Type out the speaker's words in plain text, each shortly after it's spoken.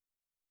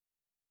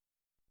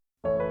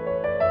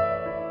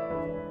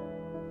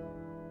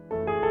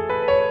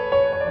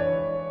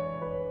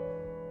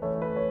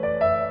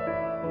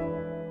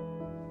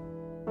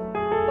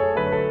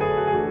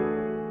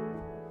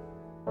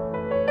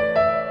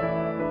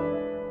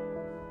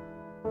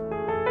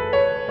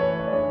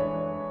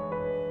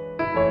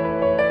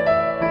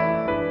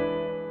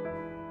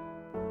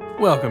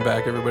Welcome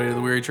back, everybody, to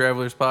the Weary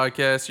Travelers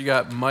podcast. You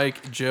got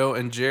Mike, Joe,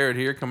 and Jared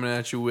here coming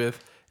at you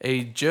with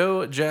a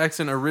Joe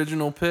Jackson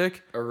original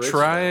pick,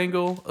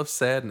 Triangle of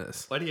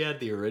Sadness. Why do you add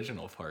the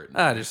original part?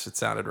 It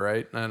sounded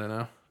right. I don't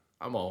know.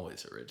 I'm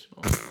always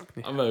original.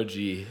 I'm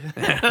OG.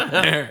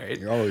 All right.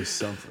 You're always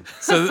something.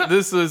 So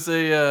this was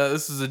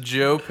a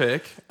Joe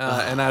pick,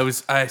 and I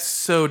was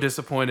so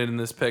disappointed in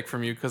this pick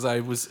from you because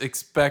I was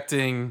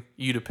expecting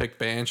you to pick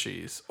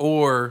Banshees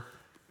or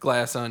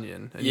Glass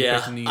Onion. And Yeah,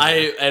 you picked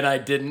neither. I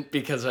didn't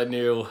because I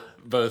knew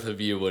both of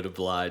you would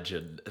oblige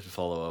and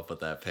follow up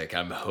with that pick.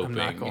 I'm hoping. I'm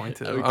not going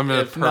to. I'm going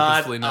to If not,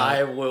 purposely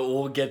not.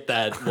 We'll get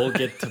that. We'll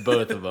get to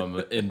both of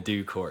them in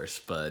due course,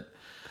 but.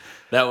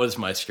 That was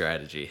my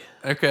strategy.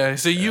 Okay,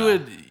 so you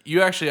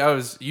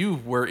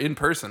were in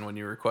person when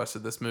you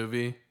requested this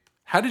movie.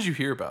 How did you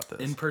hear about this?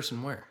 In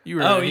person where? You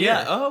were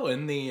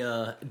in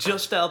the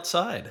just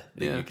outside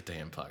the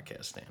Yucatan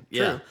podcast stand.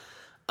 True. Yeah.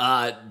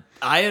 I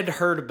had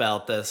heard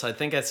about this. I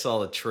think I saw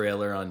the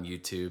trailer on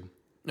YouTube.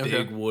 Okay.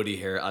 Big Woody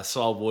hair. I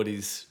saw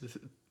Woody's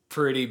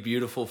pretty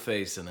beautiful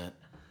face in it.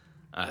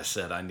 I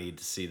said I need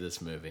to see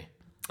this movie.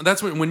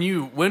 That's when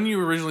you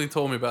originally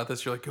told me about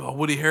this. You're like, oh,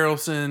 Woody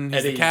Harrelson,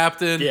 he's the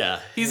captain.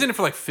 Yeah, he's in it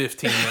for like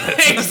 15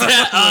 minutes.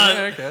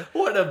 Exactly. Okay.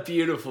 What a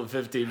beautiful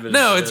 15 minutes.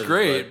 No, it's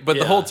great. But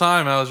the whole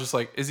time I was just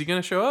like, is he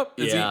gonna show up?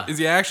 Is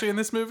he actually in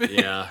this movie?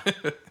 Yeah,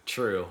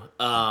 true.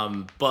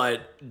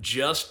 But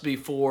just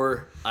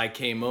before I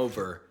came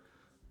over,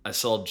 I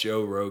saw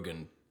Joe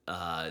Rogan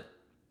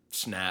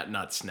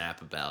not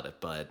snap about it,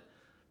 but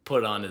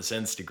put on his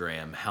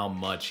Instagram how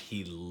much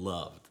he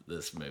loved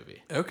this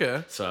movie.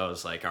 Okay. So I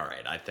was like, all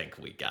right, I think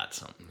we got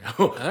something.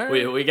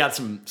 Right. we got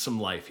some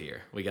life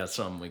here. We got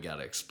something we got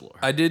to explore.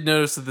 I did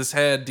notice that this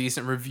had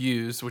decent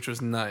reviews, which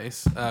was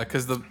nice.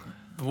 Because the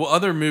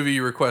other movie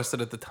you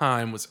requested at the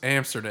time was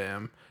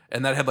Amsterdam,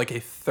 and that had like a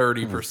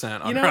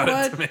 30% on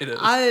Rotten Tomatoes.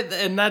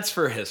 And that's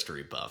for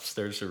history buffs.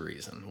 There's a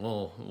reason.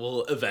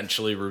 We'll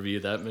eventually review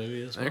that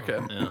movie as well. Okay.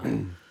 Yeah.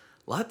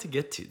 A lot to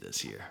get to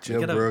this year.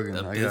 Joe Brogan.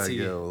 I gotta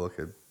go look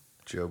at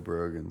Joe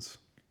Brogan's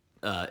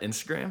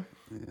Instagram.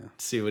 Yeah.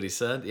 See what he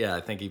said? Yeah,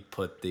 I think he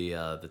put the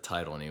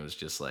title and he was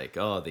just like,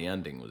 "Oh, the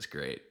ending was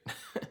great,"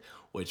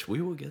 which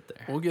we will get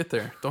there. We'll get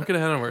there. Don't get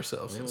ahead of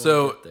ourselves. We will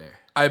So get there.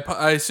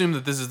 I assume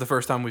that this is the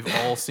first time we've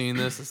all seen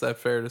this. Is that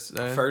fair to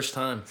say? First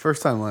time.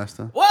 First time, last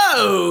time.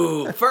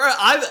 Whoa!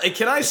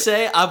 Can I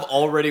say I've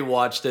already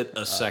watched it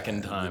a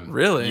second time?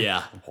 Really?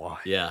 Yeah. Why?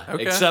 Yeah.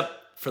 Okay.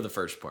 Except for the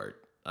first part.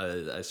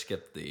 I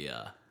skipped the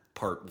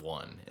part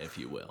one, if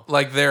you will.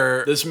 Like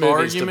their This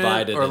movie's argument,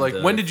 divided or like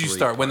into when did you 3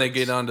 start? When they parts.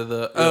 get onto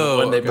the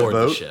when they board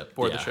the boat? ship.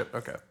 board Yeah. the ship.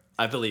 Okay.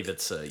 I believe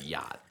it's a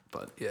yacht,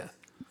 but Yeah.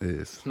 It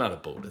is. it's not a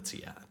boat, it's a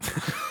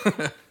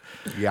yacht.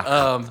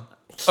 Yeah.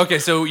 Okay,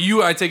 so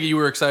I take it you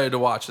were excited to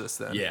watch this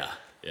then. Yeah.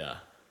 Yeah.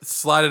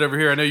 Slide it over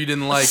here. I know you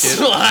didn't like it,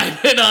 Slide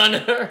it on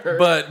her.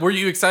 but were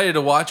you excited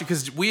to watch it?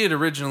 Because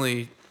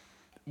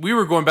we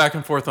were going back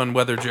and forth on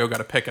whether Joe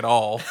got a pick at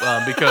all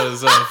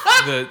because of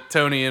the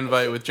Tony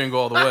invite with Jingle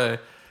All the Way.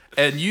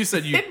 And you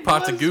said you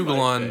popped to was Google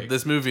my on pick.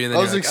 this movie, and then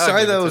I you're was like, I'll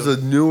excited give that it was to a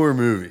him. newer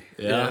movie.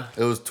 Yeah.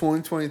 It was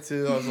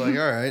 2022. I was like,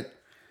 all right.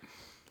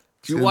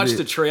 You gonna watched be-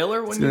 the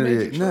trailer when It's you gonna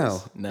made be your no.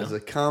 choice? No. It's a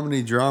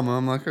comedy drama.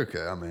 I'm like,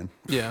 okay, I'm in.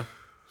 Yeah.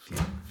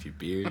 A few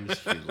beers, a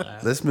few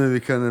laughs. This movie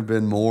couldn't have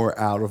been more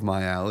out of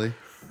my alley.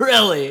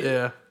 Really?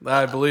 Yeah,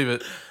 I believe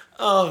it.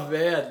 Oh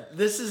man,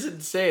 this is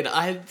insane.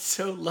 I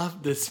so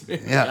love this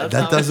movie. Yeah, That's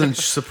that how- doesn't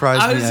surprise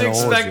I me was at all.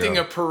 expecting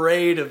Joe. a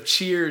parade of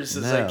cheers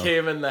as I No.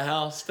 came in the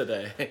house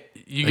today.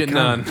 You get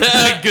none.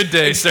 Good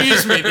day, sir.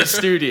 Excuse me, the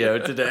studio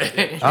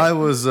today. I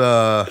was.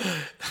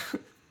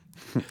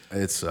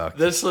 It sucked.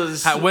 This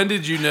was When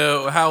did you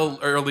know? How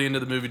early into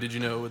the movie did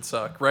you know it would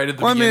suck? Right at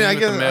the Well, I mean, beginning I with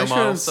guess the I male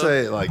model shouldn't stuff?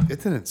 say like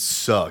it didn't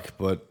suck,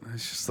 but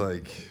it's just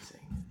like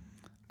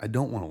I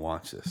don't want to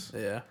watch this.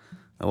 Yeah,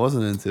 I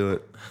wasn't into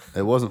it.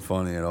 It wasn't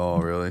funny at all,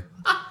 really.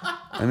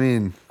 I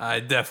mean, I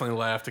definitely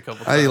laughed a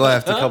couple I times.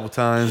 laughed a couple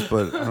times,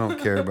 but I don't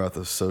care about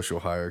the social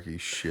hierarchy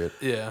shit.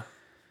 Yeah,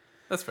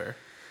 that's fair.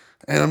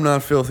 And I'm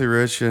not filthy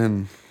rich,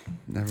 and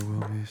never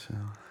will be. So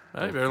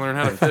Well, you better learn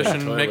how to fish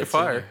and make a toilets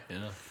fire.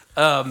 in there,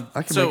 yeah.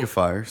 I can So- make a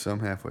fire, so I'm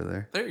halfway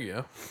there. There you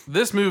go.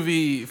 This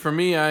movie, for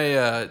me,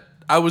 I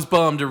was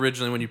bummed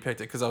originally when you picked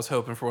it because I was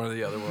hoping for one of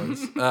the other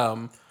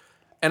ones.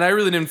 And I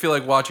really didn't feel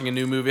like watching a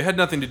new movie. It had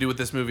nothing to do with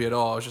this movie at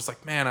all. I was just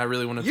like, man, I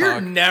really want to You're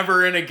talk.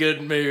 never in a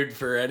good mood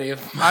for any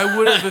of my I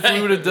would have if we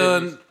would have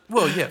done.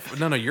 Well, yeah,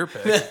 none of your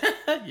picks.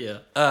 yeah.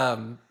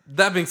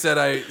 That being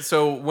said,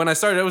 so when I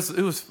started, it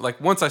was like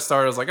once I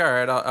started, I was like, all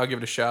right, I'll give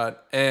it a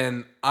shot.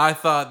 And I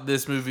thought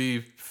this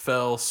movie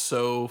fell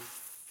so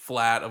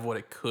flat of what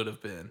it could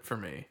have been for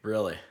me.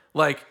 Really.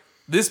 Like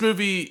this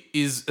movie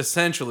is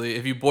essentially,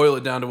 if you boil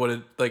it down to what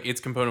it like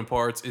its component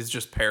parts, is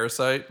just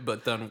Parasite,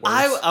 but done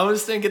worse. I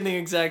was thinking the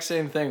exact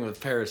same thing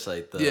with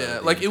Parasite though. Yeah,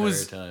 the like it entire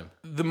was time.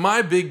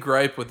 my big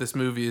gripe with this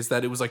movie is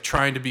that it was like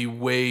trying to be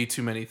way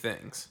too many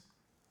things.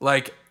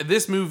 Like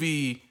this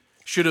movie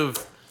should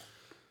have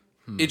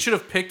it should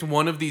have picked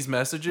one of these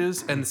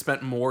messages and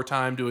spent more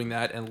time doing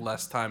that and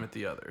less time at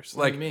the others.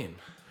 What Like do you mean?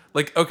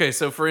 Like, okay,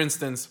 so for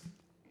instance,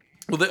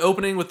 well, the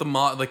opening with the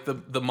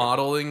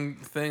modeling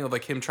thing of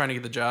like him trying to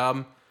get the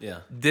job,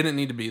 didn't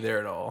need to be there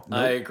at all.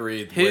 I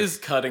agree.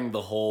 With cutting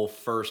the whole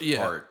first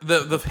part.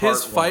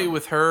 His fight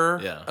with her,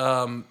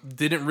 Yeah.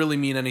 didn't really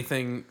mean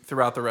anything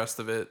throughout the rest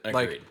of it. Agreed.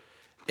 Like,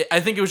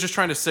 I think it was just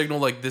trying to signal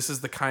like this is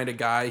the kind of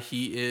guy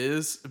he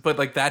is, but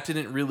like that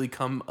didn't really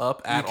come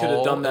up at all. You could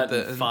have done that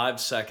in 5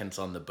 seconds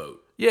on the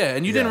boat. Yeah,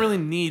 and you didn't really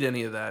need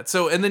any of that.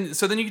 So then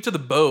you get to the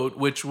boat,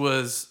 which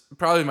was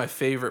probably my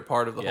favorite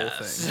part of the whole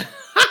thing.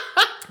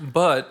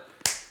 But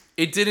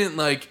it didn't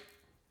like.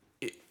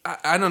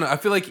 I don't know. I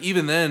feel like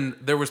even then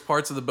there was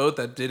parts of the boat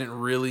that didn't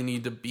really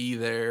need to be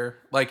there.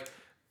 Like,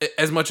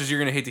 as much as you're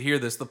gonna hate to hear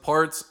this, the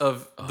parts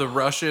of the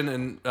Russian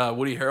and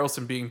Woody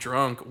Harrelson being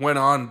drunk went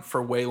on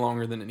for way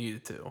longer than it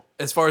needed to.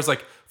 As far as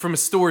like from a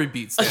story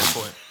beat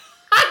standpoint.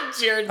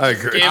 Jared I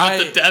just agree.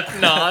 gave it the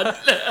death nod.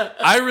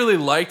 I really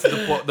liked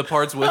the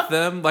parts with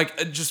them.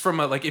 Like, just from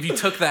like if you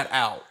took that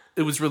out,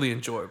 it was really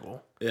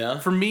enjoyable. Yeah.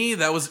 For me,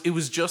 it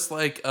was just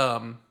like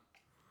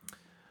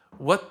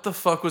what the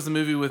fuck was the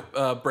movie with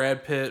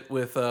Brad Pitt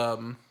with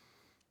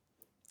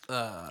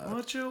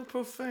What's your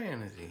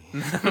profanity?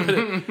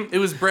 it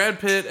was Brad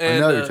Pitt and I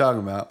know what you're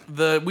talking about.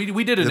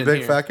 we did it The in big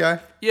here. fat guy?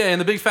 Yeah,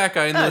 and the big fat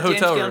guy in the James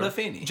hotel room.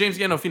 Gandolfini. James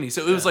Gandolfini.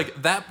 So it was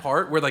like that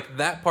part where like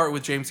that part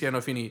with James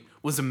Gandolfini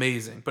was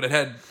amazing, but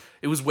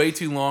it was way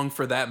too long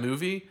for that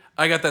movie.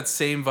 I got that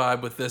same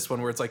vibe with this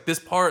one where it's like this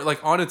part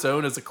like on its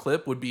own as a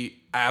clip would be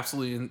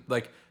absolutely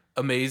like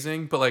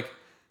amazing, but like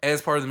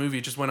as part of the movie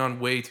it just went on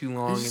way too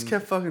long. He just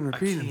kept fucking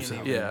repeating can't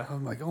himself. Yeah.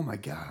 I'm like, oh my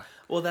God.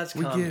 Well, that's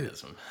get it.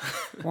 communism.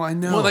 Well, I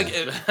know. Well, like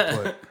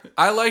but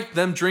I liked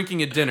them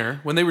drinking at dinner.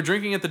 When they were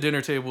drinking at the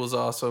dinner table was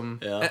awesome.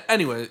 Yeah.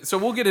 Anyway, so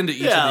we'll get into each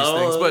Yeah, of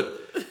these things,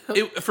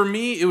 well, but for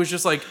me, it was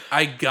just like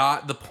I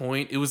got the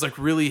point. It was like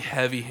really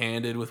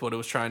heavy-handed with what it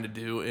was trying to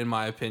do, in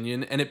my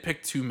opinion, and it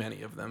picked too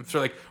many of them. So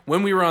like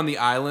when we were on the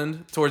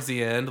island towards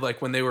the end,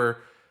 like when they were,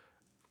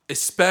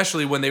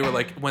 especially when they were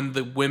like when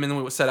the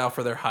women set out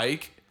for their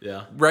hike.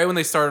 Yeah. Right when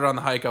they started on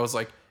the hike, I was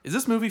like, is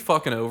this movie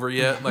fucking over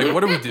yet? Like,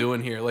 what are we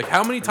doing here? Like,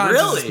 how many times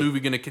is this Really? movie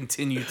going to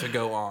continue to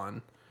go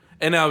on?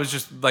 And I was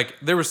just like,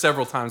 there were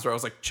several times where I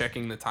was like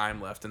checking the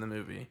time left in the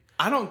movie.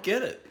 I don't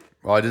get it.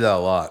 well, I did that a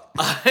lot.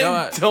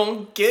 I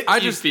don't get I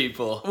you just-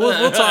 people.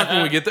 We'll talk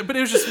when we get there. But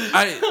it was just,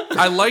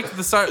 I liked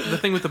the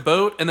thing with the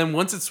boat. And then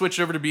once it switched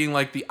over to being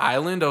like the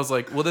island, I was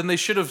like, well, then they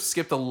should have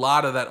skipped a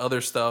lot of that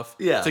other stuff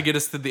to get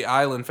us to the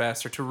island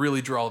faster to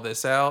really draw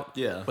this out.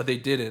 Yeah. But they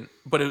didn't.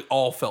 But it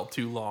all felt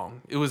too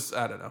long. It was,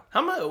 I don't know.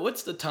 How much?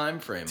 What's the time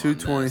frame?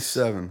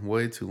 2:27,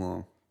 way too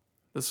long.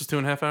 This was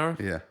 2.5 hours?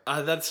 Yeah.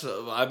 That's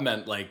I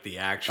meant like the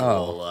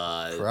actual.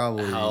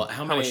 probably. How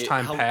How many much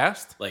time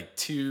passed? Like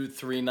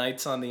 2-3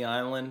 nights on the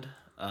island.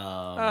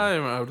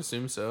 I would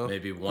assume so.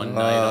 Maybe one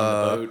night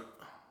on the boat.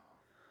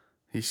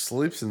 He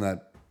sleeps in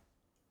that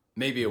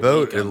Maybe a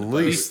boat week at on the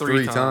least Boat.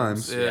 3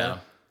 times. Yeah. Yeah.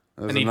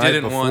 That was And the he night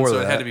did it once, before so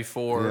it had that. to be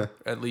 4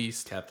 Yeah. at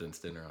least. Captain's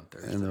dinner on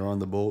Thursday. And they're on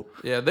the boat.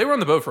 Yeah, they were on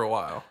the boat for a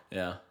while.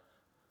 Yeah.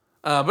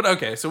 But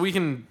okay, so we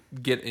can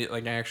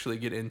actually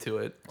get into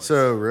it.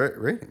 So,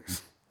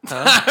 ratings.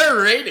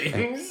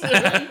 Ratings.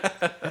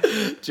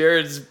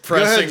 Jared's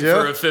pressing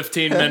Joe. for a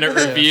 15-minute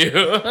review.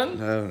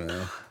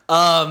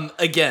 No.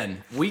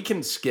 Again, we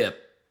can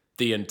skip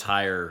the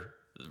entire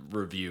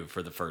review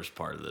for the first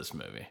part of this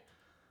movie.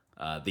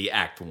 The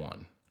act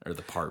 1 or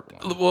the part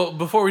 1. Well,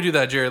 before we do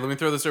that, Jared, let me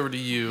throw this over to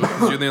you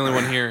because you're the only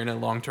one here in a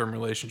long-term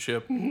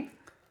relationship.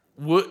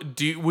 Would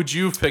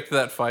you have picked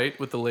that fight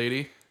with the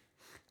lady?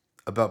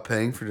 About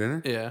paying for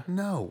dinner? Yeah.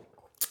 No.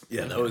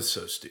 Yeah, that was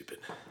so stupid.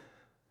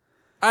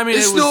 I mean,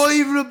 It's it was, not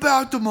even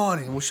about the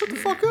money. Well, shut the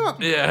fuck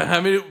up. Yeah, I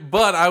mean,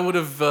 but I would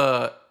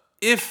have.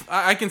 If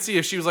I can see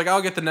if she was like,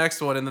 I'll get the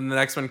next one, and then the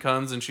next one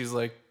comes and she's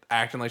like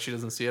acting like she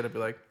doesn't see it, I'd be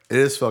like, It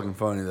is fucking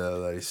funny,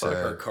 though, that he Her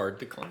said. card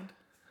declined.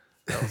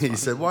 He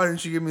said, why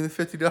didn't you give me the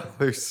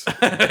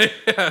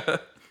 $50?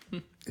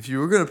 If you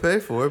were going to pay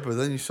for it, but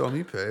then you saw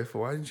me pay for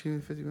why didn't you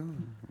give me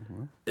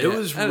 $50? It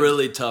was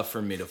really tough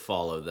for me to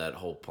follow that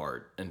whole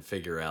part and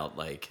figure out,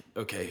 like,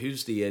 okay,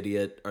 who's the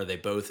idiot? Are they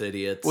both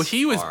idiots? well,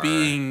 he was Or-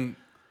 being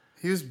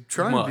He was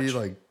trying to be Much.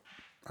 like,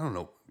 I don't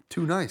know,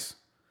 too nice.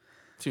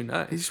 too He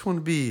nice. just wanted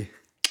to be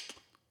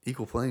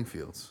equal playing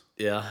fields.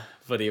 Yeah,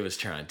 but he was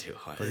trying too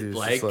hard. he was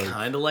Like, just like-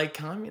 kind of like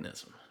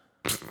communism.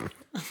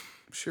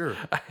 Sure.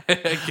 I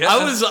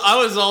guess. I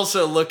was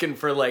also looking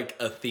for like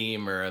a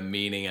theme or a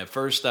meaning. At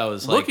first, I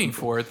was like, looking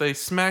for it. They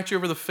smacked you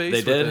over the face. They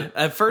with did. it.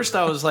 At first,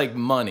 I was like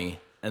money,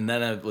 and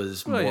then it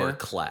was more yeah.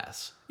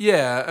 class,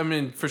 Yeah, I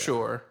mean, for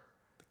sure,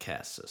 the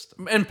caste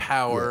system. and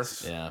power,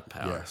 Yes. Yeah,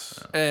 power. Yes.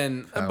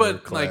 and Power,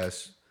 but like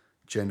class,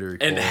 gender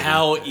equality. And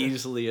how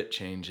easily it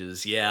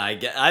changes. Yeah, I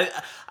get.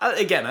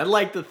 I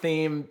like the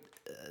theme,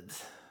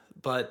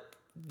 but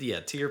yeah,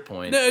 to your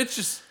point, no, it's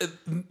just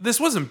this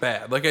wasn't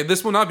bad. Like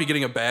this will not be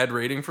getting a bad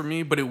rating from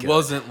me, but it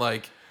wasn't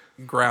like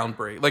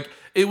groundbreaking. Like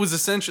it was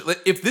essentially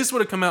like, if this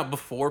would have come out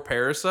before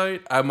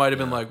Parasite, I might have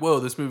been like, whoa,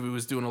 this movie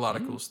was doing a lot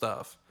of cool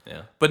stuff.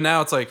 yeah. But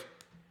now it's like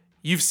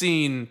you've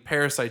seen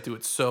Parasite do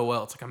it so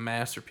well. It's like a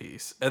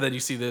masterpiece. And then you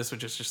see this,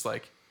 which is just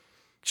like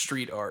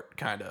street art,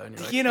 kind of. And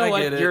you're like, You know I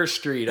what? get it. You're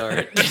street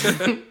art.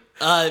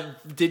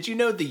 Did you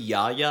know the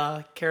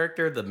Yaya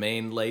character, the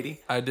main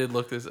lady? I did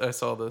look this. I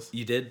saw this.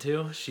 You did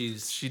too?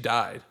 She's She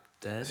died.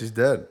 dead? She's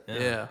dead.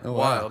 Yeah. Oh, wow.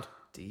 Wild.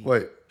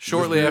 Wait.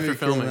 Shortly this after movie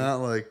filming. came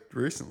out like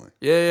recently.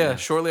 Yeah.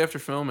 Shortly after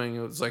filming, it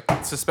was like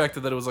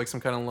suspected that it was like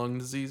some kind of lung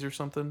disease or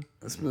something.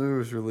 This movie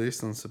was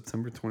released on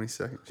September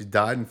 22nd. She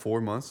died in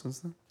 4 months since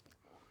then.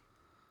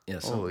 Yeah,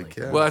 something Holy like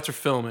cow! Well, after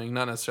filming,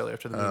 not necessarily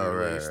after the movie Oh,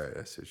 right, released. right.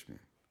 I see what you mean.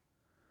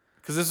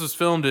 Because this was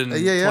filmed in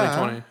yeah.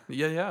 2020.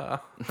 Yeah.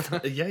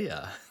 that.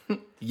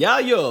 Yeah,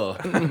 yo.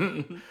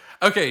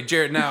 Okay,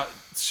 Jared. Now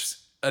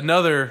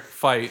another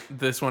fight.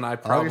 This one I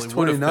probably August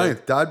would have 29th.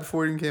 picked. Died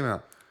before it even came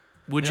out.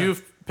 Would you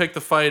have picked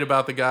the fight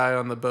about the guy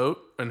on the boat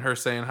and her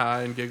saying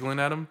hi and giggling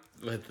at him?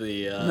 With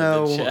the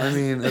No, the chest. I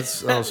mean,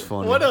 that was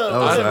funny. What a, that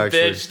was what a actually,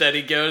 bitch that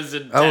he goes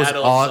and That was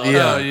battles odd. on.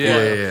 Yeah, Oh,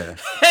 yeah.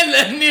 And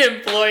then the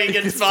employee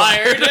gets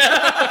fired.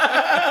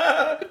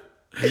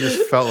 He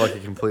just felt like a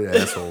complete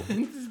asshole.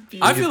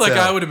 I feel like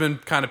tell. I would have been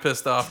kind of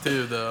pissed off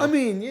too, though. I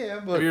mean, yeah,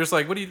 but You're just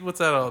like, what's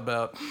that all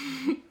about?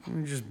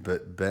 you just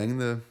bang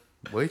the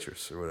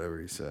waitress or whatever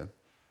he said.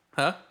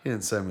 Huh? He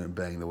didn't say I'm gonna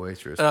bang the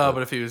waitress. Oh,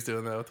 but if he was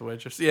doing that with the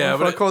waitress, yeah,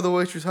 if I but call the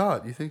waitress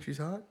hot, you think she's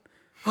hot?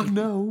 Oh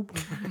no.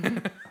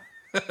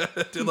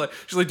 she's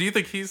like, do you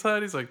think he's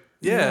hot? He's like,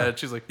 yeah. And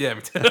she's like, yeah,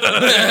 me too.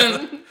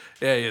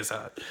 Yeah, he is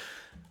hot.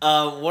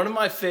 One of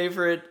my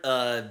favorite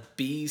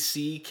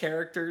BC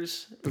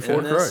characters. Before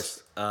in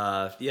this,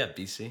 Christ. Yeah,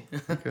 BC.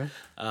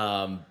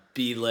 Okay.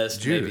 B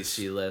list, maybe Judas.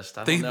 C list.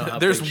 I don't know how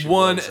There's big she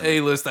one was.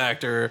 A-list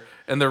actor,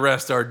 and the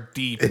rest are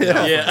deep.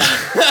 Yeah.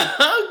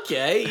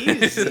 Okay,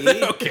 easy.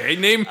 Okay,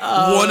 name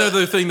one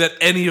other thing that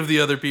any of the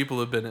other people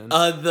have been in.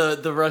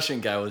 The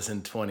Russian guy was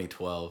in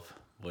 2012,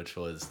 which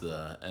was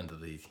the end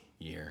of the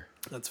year.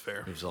 That's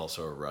fair. He was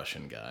also a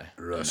Russian guy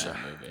Russia. in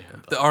that movie.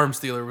 The Arms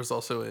Dealer was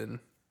also in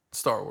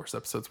Star Wars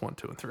episodes 1,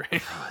 2, and 3.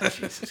 But,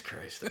 Jesus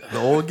Christ. The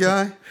old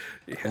guy.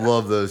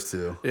 Love those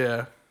two.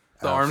 Yeah.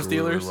 The Arms Absolutely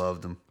Dealers.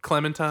 Loved them.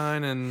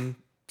 Clementine and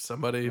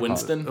somebody.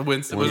 Winston?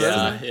 Winston. Was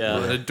that Yeah,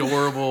 yeah. An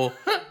adorable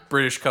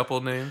British couple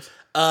names.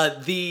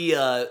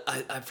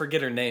 I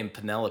forget her name,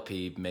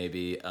 Penelope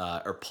maybe,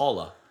 or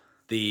Paula.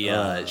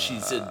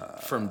 She's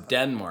from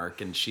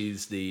Denmark, and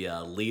she's the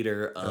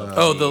leader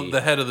of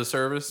The head of the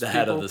service. the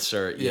head of people?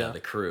 the Yeah.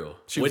 the crew.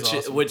 She was which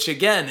awesome. which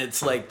again,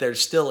 it's like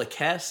there's still a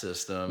caste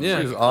system. Yeah.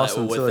 She was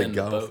awesome until they within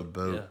got off the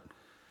boat. Yeah.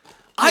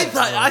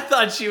 I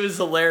thought she was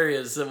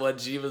hilarious when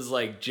she was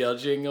like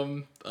judging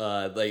them.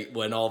 Like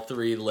when all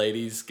three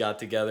ladies got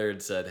together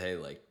and said, "Hey,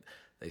 like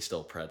they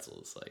stole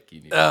pretzels. Like you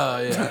need." Oh,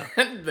 yeah.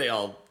 And they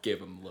all gave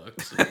him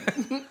looks.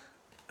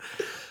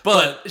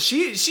 But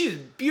She's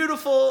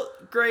beautiful,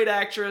 great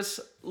actress.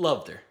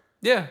 Loved her.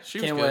 yeah, she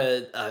was Can't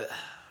good. wait.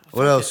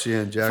 What else, she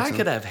in If Jackson? I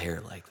could have hair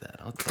like that,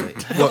 I'll tell you.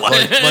 What,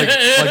 like Like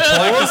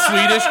the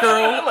Swedish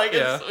girl. Like a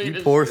yeah. Swedish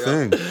you poor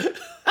girl. thing.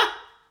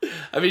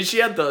 I mean, she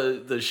had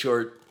the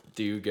short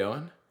do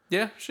going.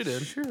 Yeah, she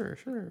did. Sure.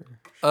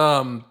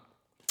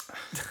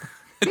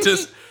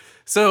 Just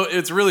so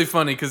it's really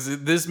funny because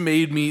this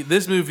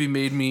movie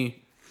made me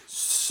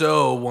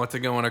so want to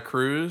go on a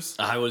cruise,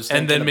 I was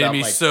and then made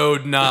me so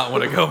not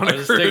want to go on a I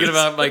was cruise. thinking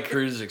about my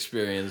cruise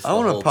experience. I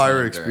want the a whole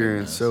pirate time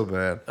experience during so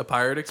bad. a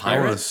pirate I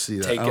experience. want to see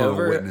that. Take I wanna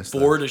over, witness that.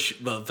 board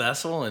a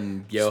vessel,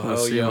 and yo I wanna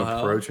ho, see yo him ho.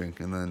 approaching,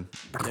 and then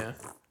Yeah.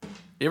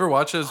 You ever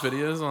watch those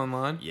videos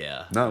online?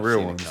 Yeah, Not I've real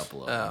seen ones. A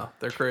couple of Oh,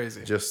 they're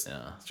crazy. just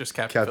them. It's just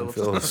Captain Captain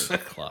Phillips.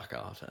 Phillips. Clock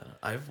off.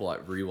 I've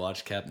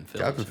rewatched Captain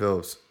Phillips. Captain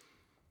Phillips,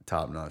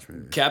 top notch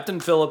movie. Captain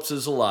Phillips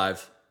is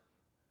alive.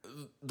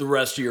 The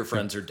rest of your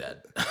friends are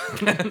dead.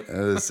 That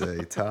is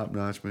a top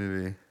notch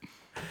movie.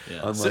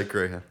 Yeah. Unlike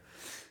Greyhound.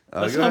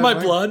 That's go not ahead, my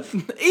Mike. blood.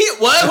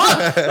 What?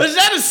 Was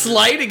that a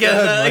slight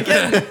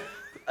again?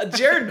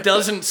 Jared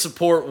doesn't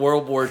support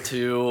World War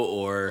II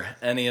or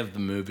any of the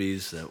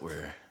movies that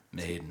were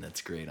made, and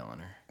that's great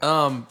honor.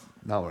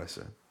 Not what I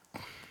said.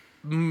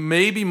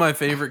 Maybe my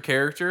favorite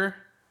character.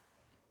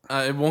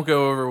 It won't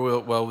go over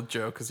well with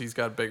Joe because he's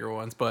got bigger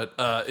ones. But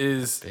I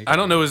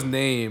don't know his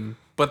name,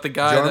 but the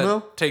guy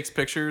Jarmo? that takes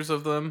pictures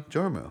of them.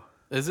 Jarmo.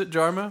 Is it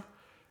Jarmo?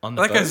 On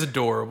the That boat? guy's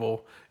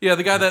adorable. Yeah,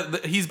 the guy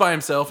that he's by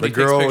himself. The And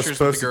he girl takes was pictures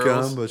with supposed the to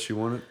girls. come, but she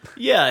wanted.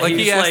 Yeah, Like,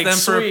 he's he asked like them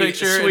for a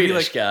picture, and he, Swedish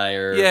like- guy,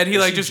 or Yeah, and he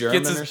is like just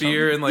German gets or his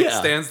beer something? and like Yeah.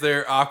 stands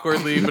there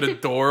awkwardly but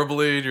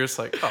adorably. And you're just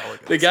like, oh, look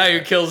at The this guy who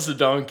kills the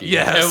donkey.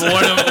 Yes. And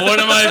one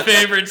of my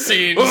favorite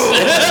scenes.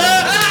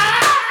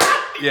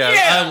 Yeah,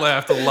 I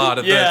laughed a lot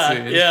at that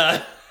scene.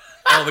 yeah.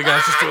 All the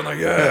guys just doing like,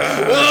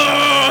 yeah.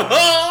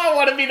 Oh, I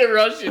want to be the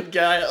Russian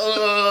guy.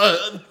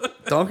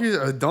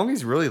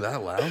 Donkey's really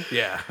that loud?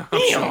 Yeah,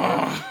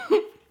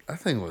 That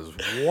thing was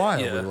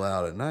wildly Yeah.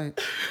 loud at night.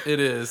 it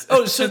is.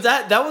 Oh, so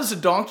that was a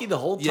donkey the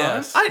whole time?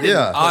 Yes. I didn't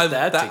Yeah. put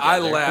that I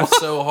together. laughed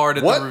so hard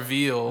at What? the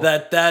reveal.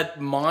 That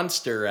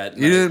monster at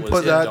night You didn't was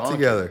put a that donkey.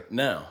 together.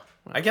 No.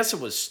 I guess it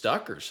was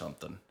stuck or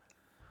something.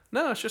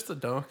 No, it's just a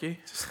donkey.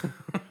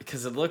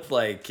 because it looked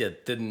like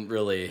it didn't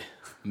really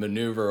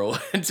maneuver away.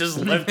 It just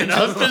lifted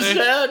up his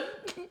head.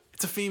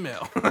 It's a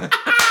female. I'm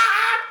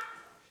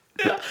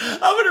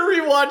gonna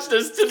rewatch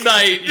this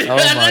tonight. Oh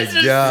my This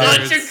is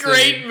God. such a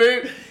great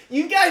movie.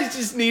 You guys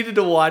just needed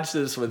to watch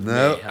this with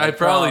Nope. me. I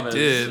probably promise.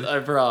 did. I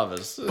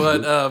promise.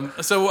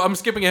 But so I'm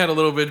skipping ahead a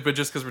little bit, but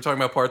just because we're talking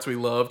about parts we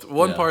loved,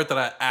 one Yeah. part that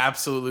I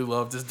absolutely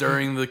loved is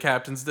during the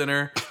captain's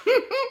dinner.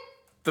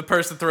 The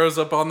person throws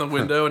up on the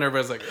window and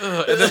everybody's like,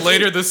 ugh. And then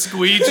later the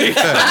squeegee.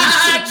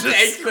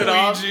 Takes it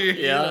off.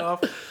 Squeegee, Yeah.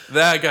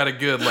 That got a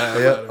good laugh. out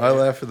Yeah, of I me.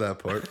 laughed at that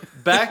part.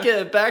 Back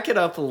it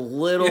up a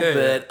little Yeah.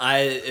 bit.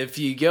 If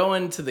you go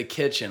into the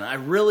kitchen, I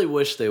really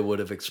wish they would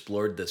have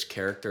explored this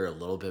character a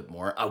little bit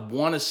more. I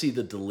want to see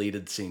the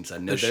deleted scenes. I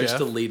know The there's chef?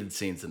 deleted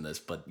scenes in this,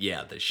 but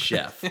yeah, the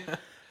chef.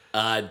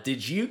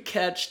 Did you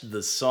catch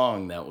the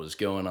song that was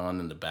going on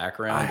in the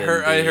background? I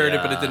heard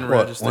it, but it didn't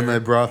What, register. when they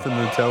brought the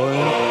Nutella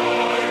in?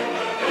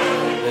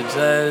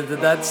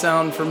 Did that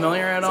sound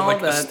familiar at all?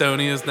 like that,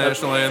 Estonia's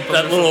national anthem.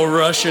 that little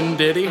Russian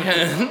ditty.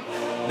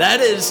 That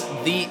is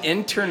the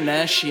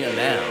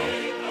Internationale,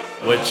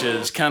 which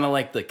is kind of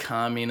like the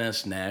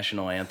communist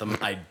national anthem.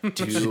 I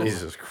do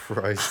Jesus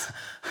Christ.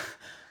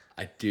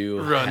 Run to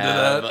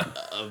have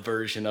that. a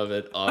version of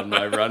it on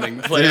my running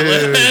Dude,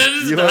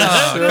 playlist. you are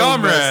so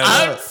comrade. messed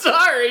I'm up.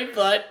 sorry,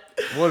 but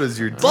What is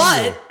your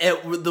deal?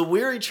 the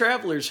Weary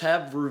Travelers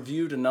have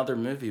reviewed another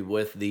movie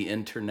with the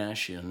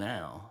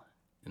Internationale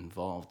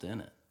involved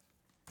in it.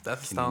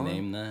 That's Can you Stalin.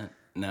 name that?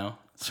 No,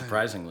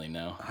 surprisingly,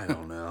 no. I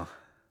don't know.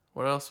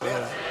 What else? We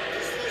have?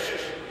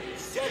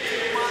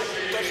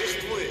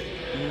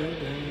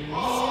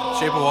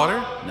 Shape of Water?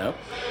 Nope.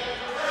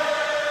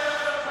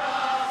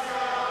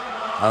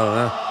 I don't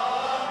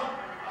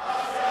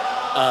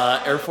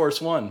know. Air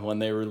Force One when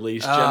they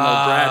released General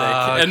Ah,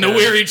 Braddock, and the okay.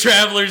 Weary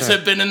Travelers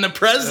have been in the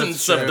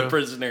presence That's of the true.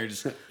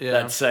 prisoners Yeah.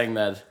 that sang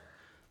that.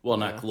 Well,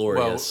 not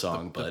glorious Well,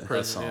 song, the but a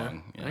prison,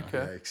 song. yeah. Yeah. Okay.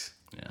 Yikes.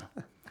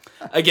 Yeah.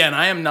 Again,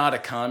 I am not a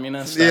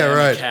communist. Yeah, I am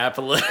right. a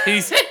capitalist.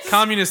 He's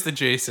communist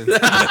adjacent.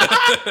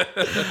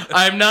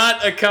 I'm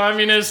not a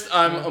communist.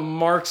 I'm a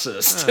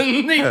Marxist.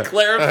 And he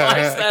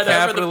clarifies that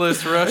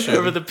Capitalist over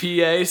Russia. the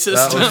PA That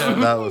system. was,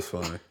 that was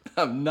funny.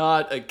 I'm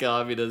not a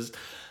communist.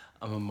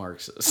 I'm a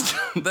Marxist.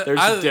 There's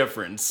I- a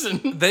difference.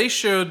 They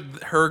showed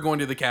her going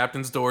to the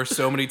captain's door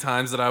so many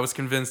times that I was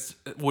convinced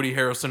Woody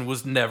Harrelson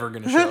was never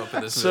going to show up in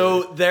this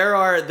movie. So there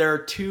are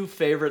two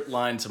favorite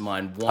lines of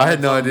mine. One I had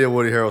of no them- idea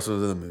Woody Harrelson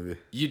was in the movie.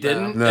 You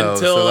didn't No,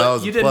 until so that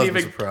was a you didn't pleasant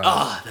even. surprise.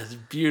 Ah, that's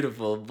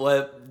beautiful.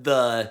 But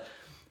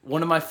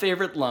one of my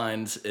favorite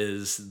lines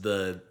is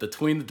the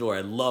between the door.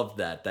 I love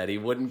that he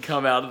wouldn't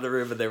come out of the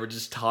room and they were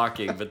just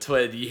talking.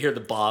 Between you hear the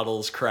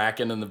bottles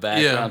cracking in the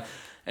background.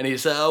 And he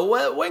said,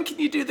 when can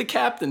you do the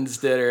captain's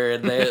dinner?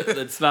 And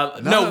it's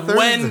not, no, on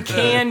when Thursday.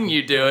 can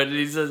you do it? And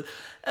he says,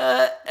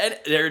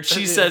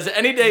 she says,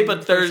 any day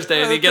but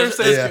Thursday. And he goes,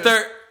 Thursday's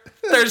good.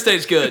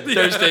 Thursday's good.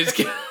 Thursday's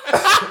good.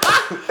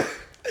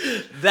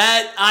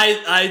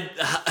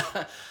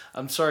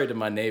 I'm sorry to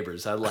my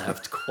neighbors. I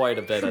laughed quite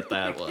a bit at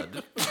that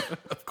one.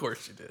 of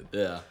course you did.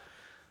 Yeah.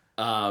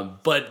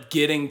 But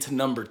getting to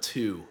number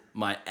 2,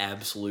 my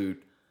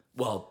absolute,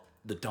 well,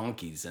 the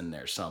donkey's in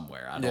there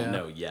somewhere. I don't Yeah.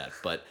 know yet,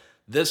 but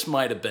this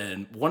might have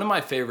been one of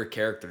my favorite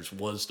characters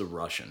was the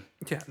Russian.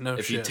 Yeah, no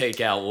If shit. you take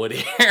out Woody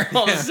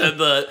Harrelson,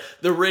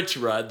 the rich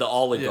the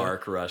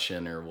oligarch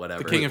Russian or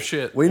whatever. the king of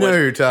shit. We know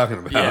who you're talking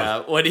about.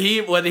 Yeah,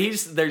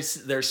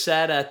 they're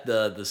sat at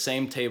the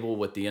same table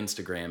with the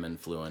Instagram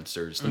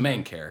influencers, the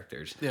main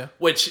characters. Yeah.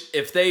 Which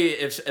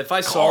if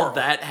I saw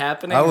that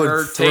happening, I would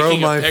her throw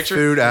taking my a picture,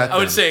 food at I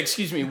would them. say,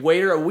 "Excuse me,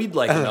 waiter, we'd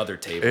like another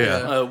table.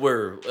 Yeah.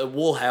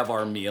 We'll have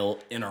our meal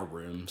in our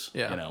rooms.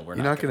 Yeah. You know, we're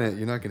You're not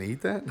not gonna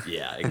eat that?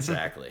 Yeah,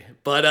 exactly.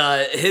 But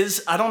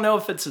I don't know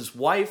if it's his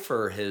wife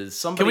or his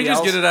somebody Can we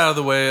just else. get it out of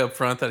the way up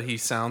front that he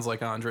sounds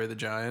like Andre the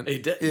Giant? He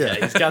did, yeah.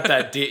 He's got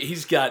that.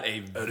 He's got a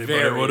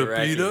very want a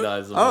pita?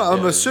 recognizable. I'm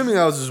voice. assuming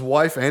that was his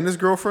wife and his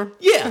girlfriend.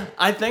 Yeah,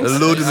 I think so.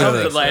 Alluded to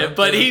Something that. like it.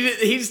 But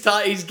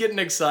he's getting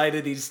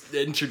excited. He's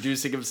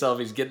introducing himself.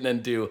 He's getting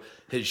into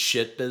his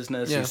shit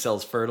business. Yeah. He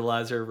sells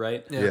fertilizer,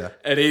 right? Yeah.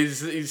 And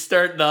he's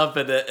starting up,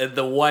 and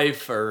the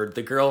wife or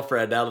the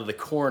girlfriend out of the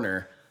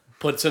corner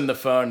puts in the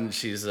phone, and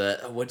she's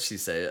what'd she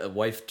say? A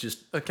wife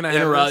just Can I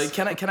have interrupt- this?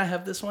 Can I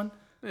have this one?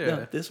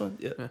 Yeah. This one.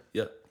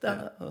 Yeah.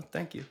 Oh,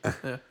 thank you.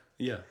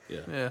 Yeah.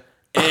 Yeah.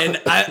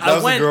 And I was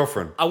the went.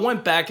 girlfriend. I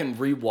went back and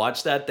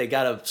rewatched that. They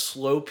got a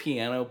slow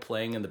piano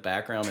playing in the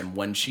background, and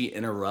when she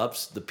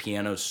interrupts, the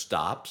piano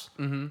stops,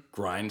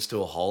 grinds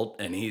to a halt,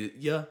 and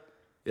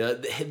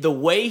the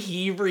way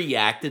he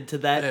reacted to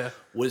that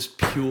was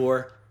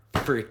pure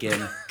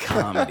freaking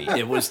comedy.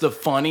 It was the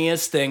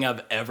funniest thing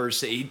I've ever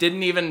seen. He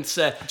didn't even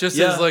say Just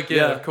as like,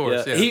 of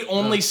course. Yeah. He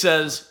only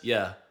says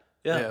yeah.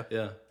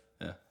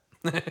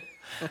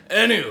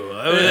 Anyway,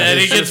 and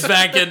he gets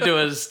back into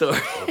his story.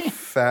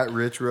 fat,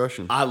 rich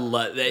Russian. I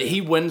love that.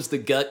 He wins the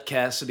Gut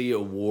Cassidy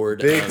Award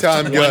Big of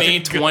time gut.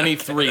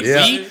 2023.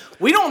 Yeah.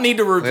 We don't need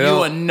to review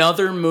don't.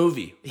 another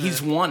movie.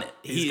 He's won it.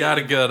 He's got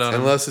a gut on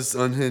him. Unless it's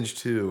Unhinged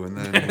too, and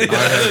then I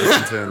have a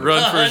contender.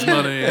 Run for his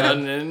money. Yeah.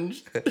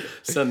 Unhinged.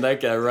 Send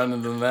that guy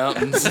running to the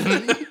mountains.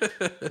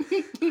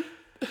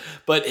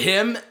 But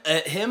him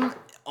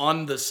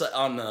on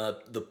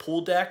the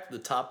pool deck, the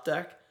top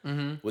deck,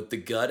 with the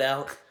gut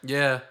out.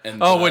 Yeah. And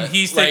when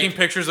he's taking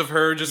pictures of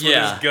her just with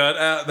his gut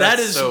out.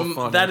 That's so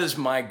funny. That is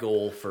my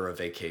goal for a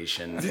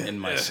vacation in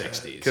my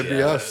 60s. Could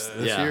be us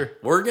this year.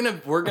 We're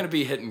gonna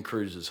be hitting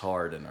cruises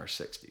hard in our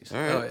 60s. All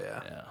right. Oh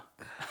yeah.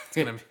 Yeah. It's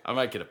gonna be. I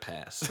might get a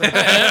pass.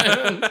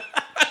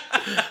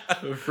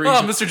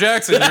 Oh, Mr.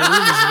 Jackson, your room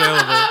is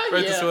available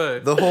right this way.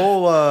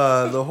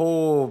 The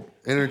whole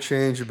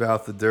interchange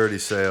about the dirty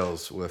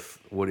sales with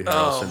Woody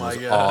Harrelson Oh my was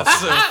god,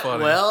 awesome. that's so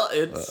funny. Well,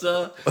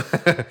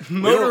 it's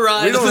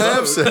motorized. We don't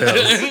have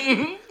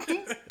sales.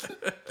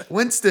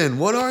 Winston,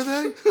 what are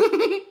they?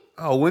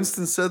 Oh,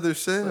 Winston said they're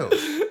sales.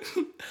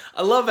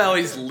 I love how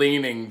he's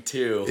leaning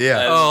too.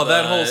 Yeah.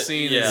 that whole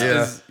scene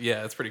yeah. is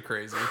it's pretty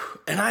crazy.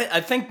 And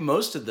I think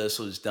most of this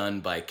was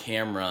done by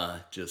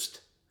camera.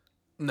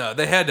 No,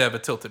 they had to have a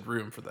tilted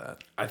room for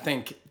that. I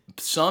think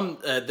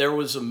there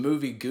was a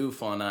movie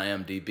goof on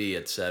IMDb.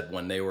 It said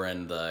when they were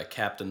in the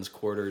captain's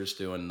quarters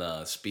doing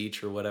the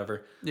speech or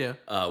whatever. Yeah.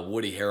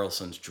 Woody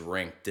Harrelson's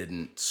drink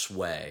didn't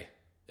sway,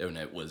 and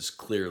it was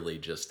clearly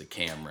just the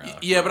camera.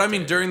 Yeah, but I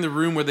mean during the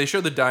room where they show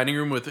the dining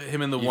room with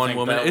him and the one think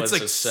woman, that it's was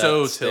like a set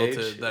so stage?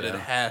 tilted that Yeah. it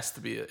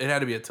had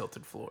to be a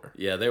tilted floor.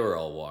 Yeah, they were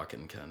all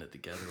walking kind of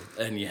together,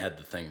 and you had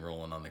the thing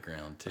rolling on the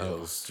ground too. That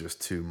was just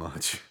too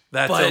much.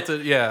 That But-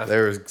 tilted, yeah.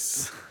 There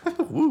was.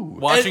 Woo.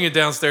 Watching it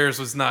downstairs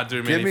was not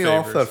doing me Get any me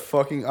favors. off that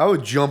fucking. I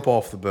would jump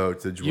off the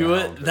boat to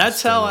drown.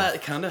 That's how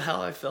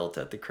I felt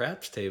at the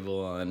craps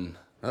table on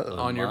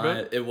On your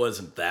boat? It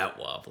wasn't that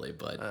wobbly,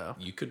 but Oh.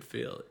 you could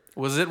feel it.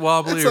 Was it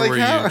wobbly It's or like were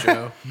how- you,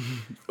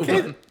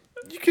 Joe?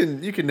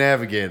 You can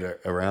navigate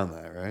around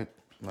that, right?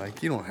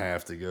 Like you don't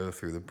have to go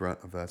through the brunt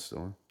of that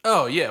storm.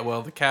 Oh yeah,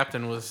 well the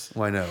captain was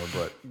Well, I know,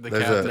 but The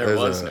there's captain- there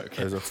was no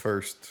there's a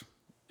first.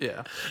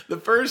 yeah. The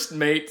first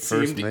mate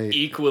seemed mate.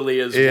 equally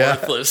as Yeah.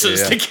 worthless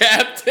as Yeah. the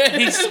captain.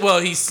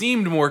 He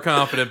seemed more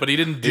confident, but he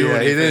didn't do Yeah,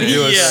 anything. he didn't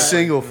do a Yeah.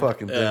 single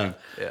fucking thing.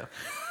 Yeah.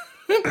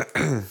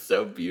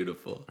 So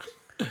beautiful.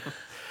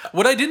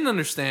 What I didn't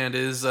understand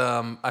is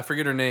I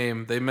forget her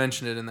name. They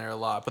mentioned it in there a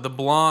lot, but the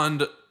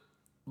blonde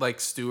like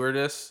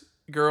stewardess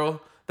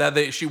girl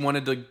that she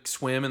wanted to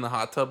swim in the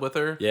hot tub with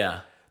her.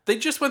 Yeah. They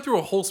just went through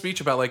a whole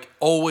speech about like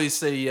always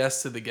say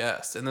yes to the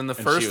guest, and then the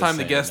she first was time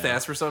the saying guest no.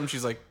 asked for something,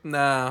 she's like,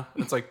 "Nah."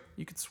 It's like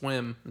you could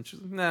swim, and she's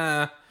like,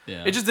 "Nah."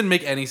 Yeah. It just didn't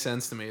make any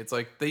sense to me. It's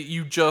like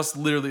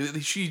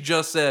she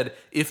just said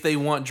if they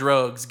want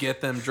drugs,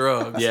 get them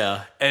drugs.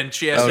 Yeah. and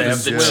she asked That them They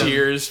was to have the swim.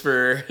 cheers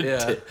for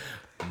Yeah,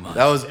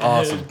 That was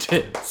awesome.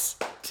 tips.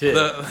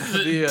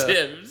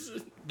 the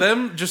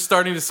them just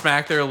starting to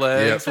smack their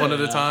legs Yep. one at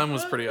a time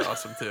was pretty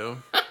awesome too.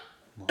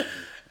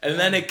 And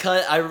then it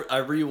cut. I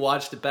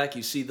rewatched it back.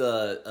 You see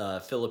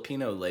the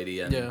Filipino lady,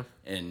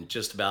 and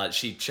just about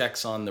she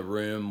checks on the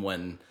room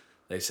when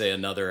they say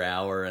another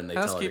hour, and they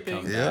tell her to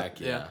Housekeeping. come Yeah. back.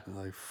 Yeah.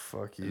 Like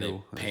fuck you. And they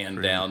That's pan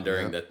pretty- down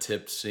during yeah. the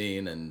tip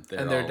scene, and they're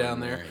And they're all down in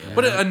there. yeah.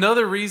 But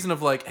another reason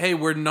of like, hey,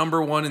 we're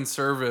number one in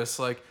service.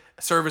 Like,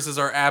 service is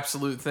our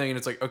absolute thing. And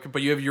it's like, okay,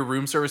 but you have your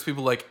room service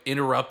people like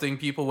interrupting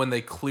people when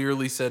they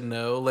clearly said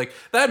no. Like,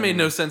 that made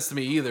no sense to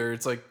me either.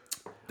 It's like,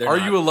 They're are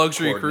not you a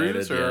luxury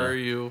coordinated, cruise or yeah. are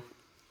you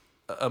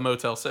a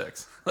Motel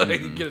 6? Like,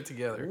 get it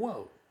together.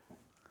 Whoa.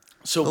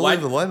 So They'll why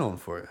leave the light on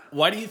for you.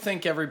 why do you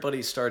think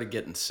everybody started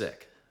getting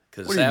sick?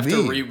 Because What do you after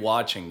mean?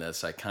 rewatching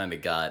this, I kind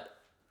of got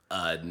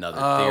another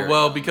theory.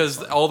 Well, on because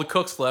this one. all the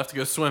cooks left to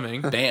go swimming.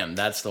 Bam,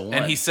 that's the one.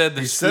 And he said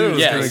the said it was food-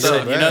 yeah, gonna he go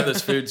said, you know bad.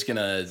 this food's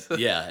gonna,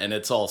 and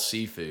it's all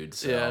seafood.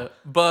 So. Yeah,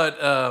 but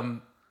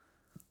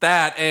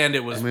that and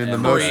it was. I mean, the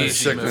And motion crazy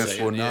sickness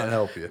motion, will not yeah.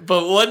 help you.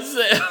 But once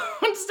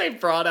they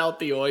brought out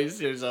the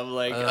oysters, I'm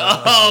like,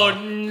 oh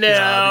no!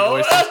 the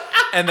oysters.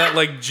 And that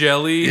like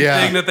jelly Yeah.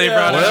 thing that they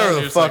brought out. Whatever you're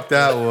the just fuck like-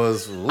 that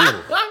was. Ooh.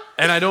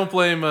 And I don't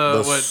blame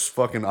The what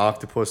fucking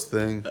octopus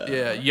thing.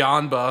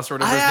 Jan Boss or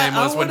whatever his I- name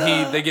was I when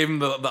wanna- they gave him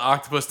the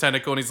octopus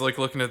tentacle and he's like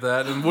looking at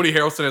that and Woody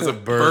Harrelson has a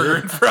burger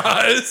and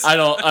fries. I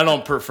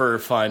don't prefer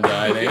fine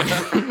dining.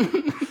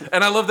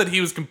 And I love that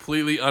he was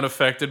completely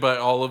unaffected by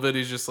all of it.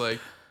 He's just like,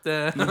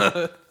 eh.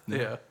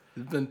 Yeah.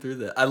 I've been through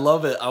that. I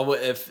love it.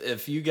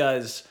 If you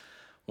guys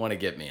want to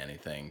get me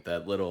anything,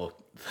 that little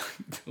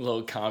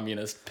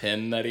communist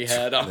pin that he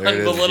had on There it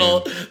is,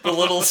 the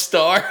little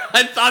star.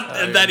 I thought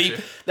I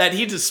that got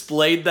he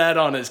displayed that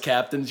on his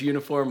captain's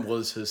uniform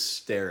was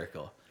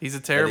hysterical. He's a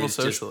That terrible he's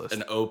just socialist.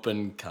 an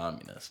open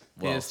communist.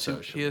 Well,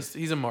 socialist.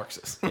 He's a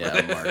Marxist.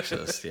 Yeah,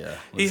 Marxist. Yeah.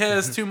 He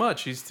has too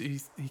much. He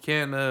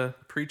can't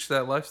preach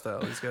that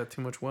lifestyle. He's got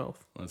too much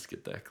wealth. Let's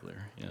get that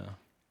clear. Yeah.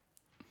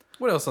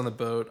 What else on the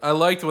boat? I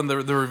liked when the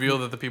reveal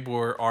that the people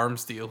were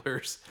arms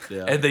dealers,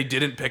 Yeah. and they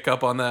didn't pick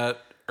up on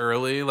that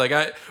early.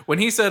 Like when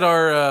he said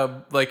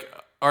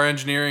our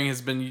engineering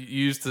has been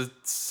used to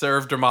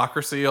serve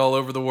democracy all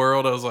over the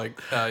world. I was like,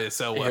 yeah,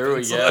 sell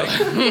weapons. Here we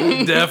go.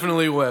 Like,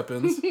 definitely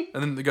weapons.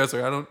 And then the guy's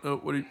like, I don't know.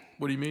 What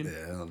do you mean?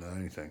 Yeah, I don't know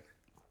anything.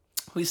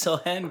 We sell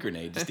hand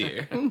grenades,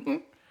 dear.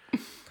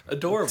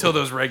 Adorable. Until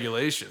those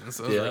regulations.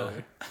 Those Yeah.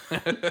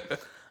 really...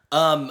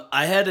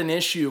 I had an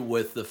issue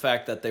with the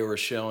fact that they were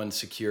showing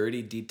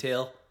security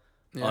detail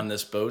on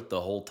this boat the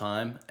whole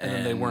time,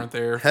 And they weren't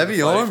there.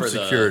 Heavy armed for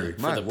security.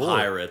 for My the lord.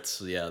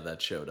 pirates. Yeah,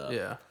 that showed up.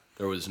 Yeah.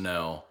 There was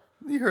no.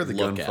 You heard the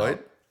Lookout. gunfight.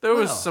 There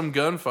was Wow. some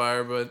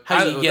gunfire, but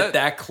How do you get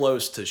that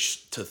close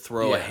to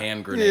throw a Yeah.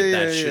 hand grenade? Yeah,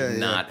 that should yeah.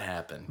 not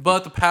happen.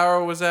 But the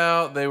power was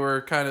out. They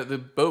were the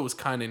boat was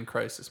kind of in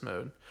crisis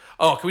mode.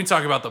 Oh, can we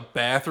talk about the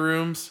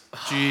bathrooms?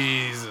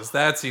 Jesus,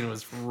 that scene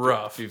was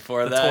rough.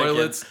 Before the that,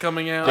 toilets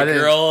coming out. They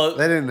didn't- girl-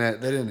 They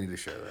didn't need to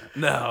show that.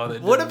 No, they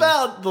What didn't.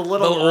 about the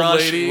little The old rush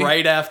lady?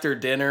 right after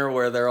dinner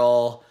where they're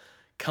all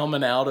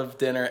coming out of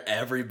dinner?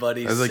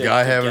 Everybody's As a sick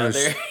guy having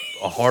together.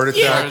 a heart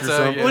attack Heart or attack,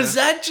 something. yeah. Was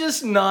that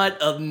just not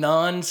a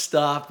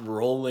non-stop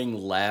rolling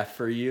laugh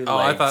for you? Oh,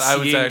 I thought I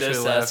was seeing actually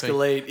this laughing.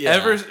 escalate? Yeah.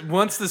 Ever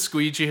once the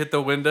squeegee hit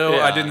the window,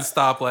 Yeah. I didn't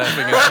stop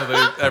laughing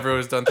until everyone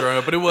was done throwing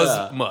up. But it was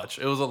Yeah. much.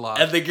 It was a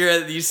lot. And the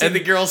girl, you see the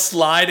girl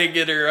sliding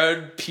in her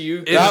own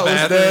puke. In That the was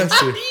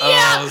bathroom. nasty.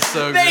 Oh, it was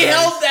so They gross.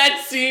 held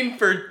that scene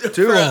for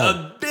long.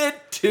 a bit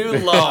too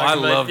long. I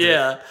but loved it.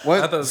 yeah. I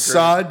Went thought it was great.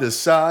 side to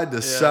side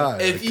to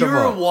side. If Like, you come were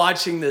on.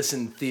 watching this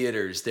in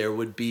theaters, you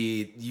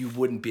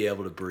wouldn't be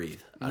able to breathe.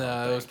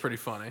 No, it was pretty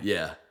funny.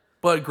 Yeah.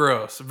 But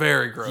gross.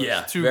 Very gross.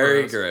 Yeah. Too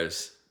very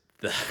gross.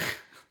 gross.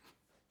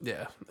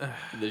 Yeah.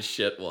 The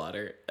shit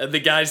water. And the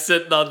guy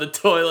sitting on the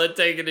toilet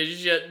taking his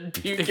shit and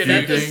puking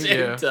at the Puking, same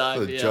yeah.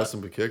 time. The Yeah.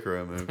 Justin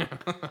Bacicra movie.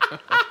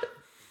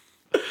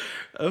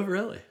 Oh,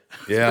 really?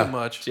 Yeah. Too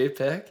much.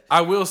 JPEG?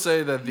 I will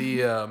say that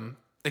the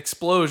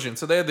explosion.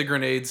 So they had the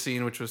grenade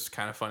scene, which was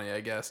kind of funny, I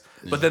guess.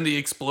 But then the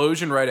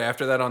explosion right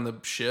after that on the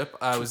ship,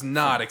 I was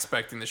not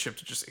expecting the ship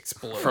to just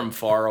explode. From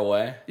far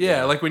away?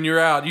 yeah, like when you're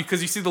out,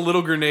 because you see the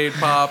little grenade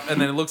pop, and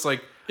then it looks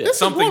like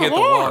something hit the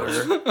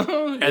water,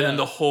 and then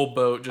the whole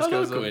boat just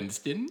Hello, goes up.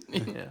 Winston.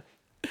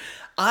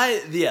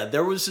 Yeah.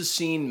 There was a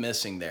scene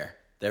missing there.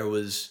 There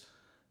was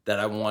that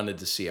I wanted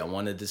to see. I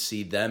wanted to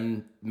see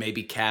them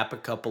maybe cap a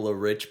couple of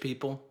rich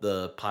people,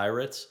 the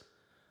pirates.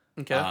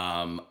 Okay.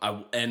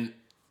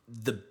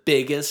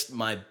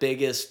 My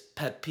biggest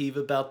pet peeve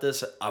about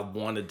this, I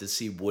wanted to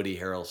see Woody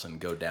Harrelson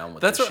go down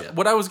with That's the ship.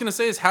 what I was gonna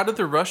say is how did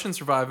the Russians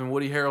survive and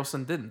Woody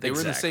Harrelson didn't? They were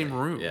in the Exactly. same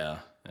room. Yeah,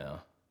 yeah.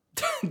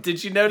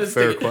 Did you notice?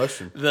 Fair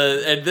question.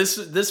 And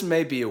this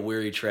may be a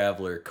Weary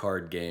Traveler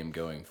card game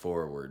going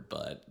forward,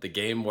 but the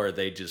game where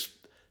they just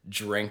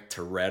drink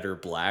to red or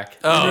black.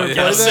 Oh, You yeah,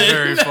 never that's played that?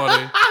 very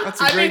funny.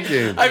 That's a great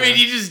game. I mean,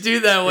 you just do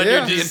that when Yeah.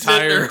 you're just The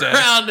entire sitting deck.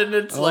 around, and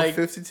it's All like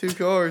 52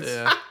 cards.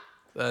 Yeah,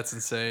 that's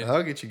insane.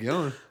 That'll get you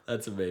going.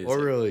 that's amazing. Or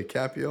really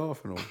cap you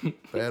off in a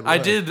bad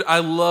way. I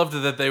loved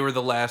that they were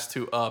the last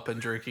two up and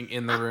drinking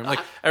in the room. Like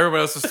everybody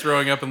else was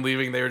throwing up and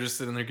leaving, they were just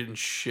sitting there getting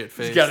shit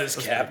faced. He's got his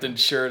captain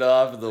shirt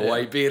off, and the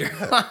white beater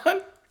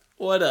on.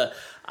 What a!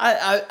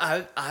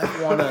 I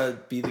want to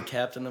be the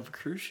captain of a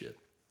cruise ship.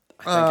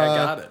 I think I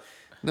got it.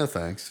 No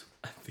thanks.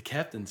 The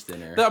captain's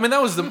dinner. I mean,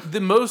 that was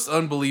the most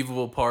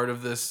unbelievable part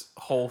of this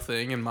whole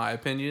thing, in my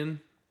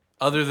opinion,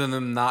 other than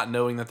them not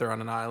knowing that they're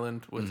on an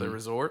island with a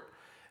resort,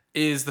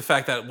 is the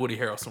fact that Woody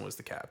Harrelson was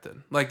the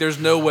captain. Like, there's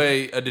no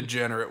way a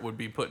degenerate would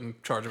be put in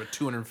charge of a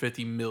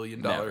 $250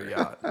 million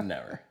yacht.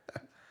 Never.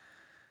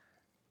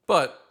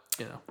 But,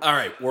 All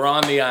right, we're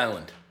on the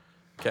island.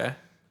 okay.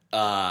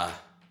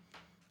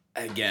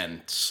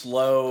 Again,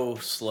 slow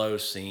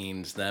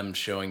scenes, them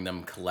showing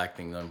them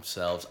collecting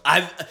themselves.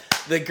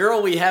 The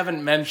girl we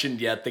haven't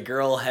mentioned yet, the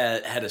girl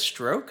had a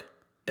stroke.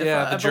 Yeah, the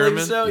I believe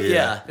German. so.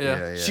 Yeah.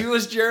 Yeah. She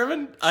was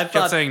German. I Kept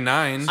thought saying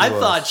 9. I was.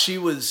 thought she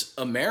was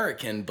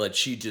American, but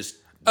she just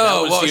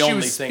that was the she only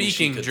was thing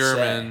speaking she could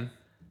German. say.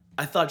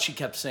 I thought she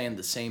kept saying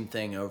the same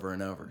thing over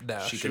and over. No,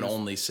 she she can was-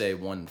 only say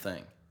one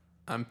thing.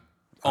 I'm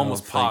I don't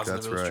almost think positive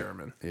that's it was right.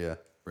 German. Yeah.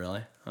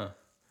 Really? Huh.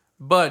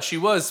 But she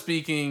was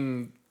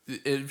speaking.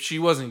 She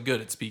wasn't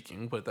good at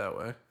speaking, put it that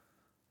way.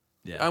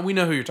 Yeah. We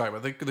know who you're talking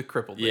about, the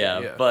crippled lady.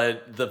 Yeah,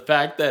 but the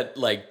fact that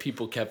like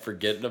people kept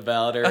forgetting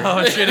about her.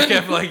 Oh, should have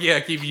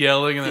kept keep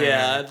yelling. And then,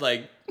 yeah,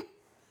 like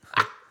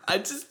I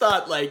just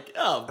thought like,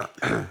 oh,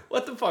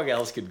 what the fuck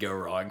else could go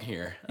wrong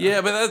here?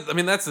 Yeah, but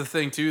that's the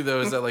thing too,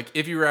 though, is that like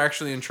if you were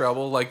actually in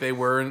trouble, like they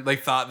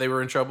thought they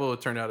were in trouble, it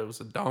turned out it was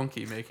a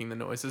donkey making the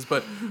noises.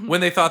 But when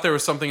they thought there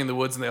was something in the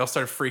woods and they all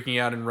started freaking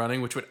out and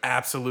running, which would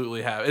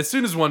absolutely happen. As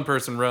soon as one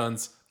person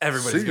runs,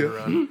 everybody's See ya. gonna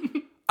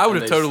run. I would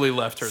have they totally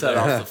left her Set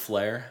there. off the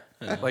flare.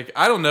 Yeah. Like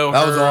I don't know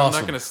That her. was I'm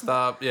awesome. not gonna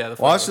stop. Yeah,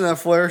 Watching that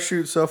flare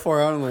shoot so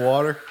far out in the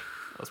water,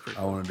 that was pretty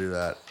I cool. want to do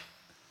that.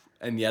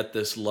 And yet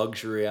this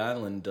luxury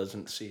island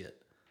doesn't see it.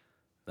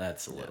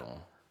 That's a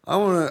little. I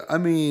want to. I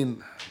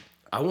mean,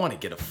 I want to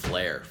get a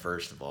flare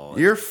first of all.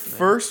 your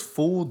first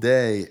full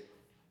day,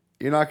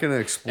 you're not going to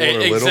explore a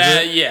little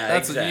Exactly. bit. Yeah,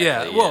 That's exactly.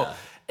 yeah. Well,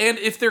 And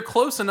if they're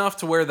close enough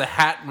to where the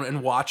hat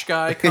and watch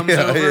guy comes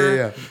Yeah, over,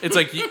 yeah. it's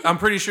like I'm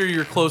pretty sure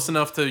you're close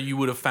enough to you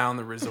would have found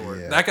the resort.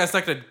 Yeah. That guy's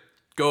not gonna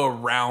go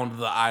around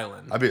the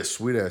island. I'd be a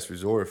sweet ass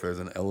resort if there's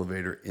an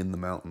elevator in the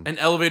mountain. An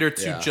elevator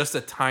to Yeah. just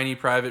a tiny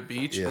private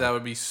beach. Yeah. That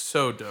would be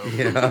so dope.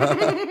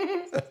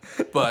 Yeah.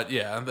 But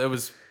yeah, that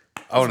was.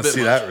 I want to bit see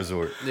much. that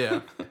resort.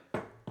 Yeah.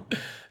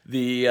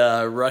 The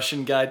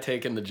Russian guy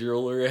taking the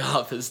jewelry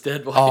off his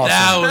dead wife. Awesome.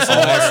 That was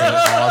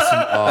Awesome.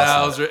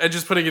 That was and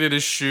just putting it in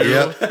his shoe.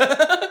 Yep.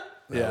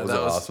 Yeah, was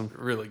that was awesome.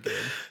 really good.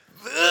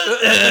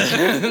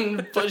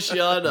 Push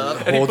Sean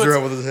up. Holds her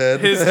up with his head.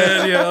 His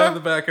head, yeah, on the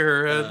back of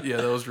her head. Yeah,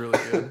 that was really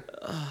good.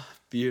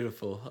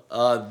 Beautiful.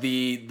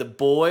 The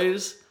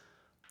boys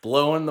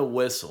blowing the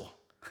whistle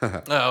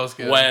That was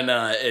good. when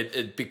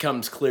it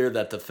becomes clear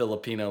that the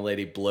Filipino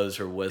lady blows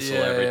her whistle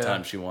Yeah, every yeah.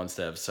 time she wants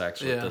to have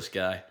sex with Yeah. this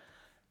guy,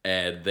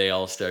 and they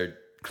all start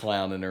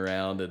clowning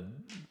around, and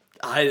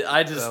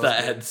I just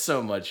had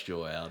so much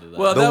joy out of that.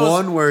 Well, The that was-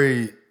 one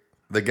where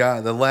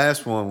the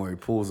last one where he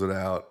pulls it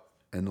out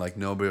and like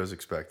nobody was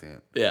expecting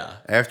it. yeah,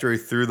 After he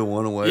threw the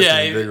one away yeah,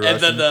 from the big and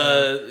Russian,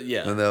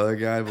 then and the other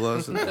guy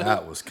blows it,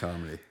 that was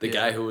comedy. the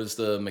guy who was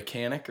the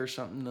mechanic or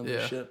something of the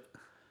Yeah. ship.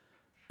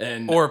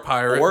 And Or a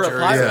pirate. Or a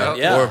jury's pirate, out.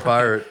 yeah. Or a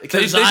pirate.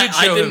 because They did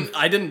show him.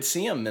 I didn't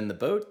see him in the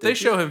boat. They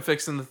did you? show him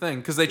fixing the thing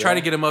because they try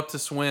to get him up to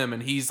swim,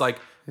 and he's like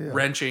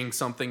wrenching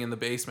something in the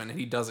basement, and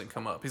he doesn't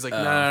come up. He's like,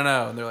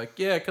 no, and they're like,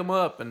 yeah, come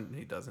up, and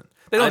he doesn't.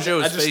 They don't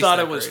show his I face. just thought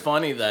that it was great.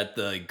 funny that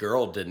the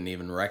girl didn't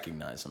even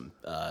recognize him.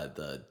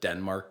 The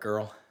Denmark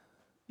girl,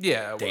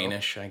 Yeah, well,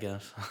 Danish, I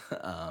guess.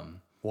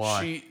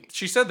 Why?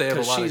 She said they have a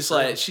Because lot she's of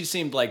like she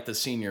seemed like the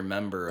senior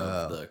member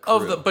of the crew.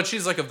 of the, but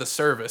she's like of the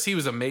service. He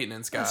was a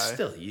maintenance guy.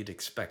 Still, you'd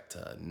expect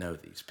to know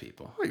these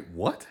people. Wait,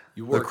 what?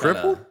 You The work at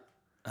cripple?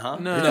 Huh?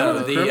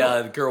 No, the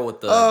cripple? Girl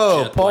with the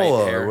Oh, jet white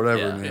Paula hair. or whatever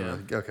Yeah. her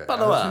name is. Okay. I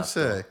Paula. was going to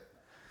say,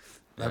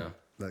 Yeah.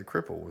 that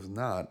cripple was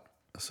not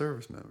a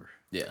service member.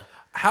 Yeah.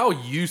 How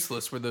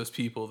useless were those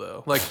people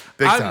though? Like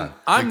Big I'm, time.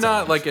 I'm Big not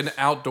time like an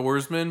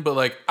outdoorsman, but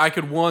like I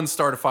could one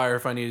start a fire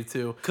if I needed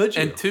to. Could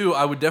you? And two,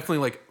 I would definitely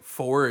like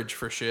forage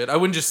for shit. I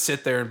wouldn't just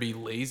sit there and be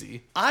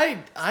lazy.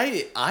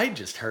 I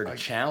just heard a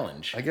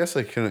challenge. I guess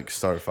I couldn't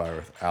start a fire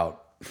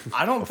without.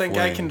 I don't think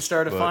I flame, can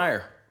start a but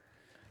fire.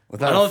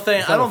 without I don't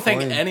think without a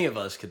think flame. any of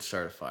us could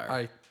start a fire.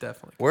 I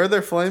definitely. Where'd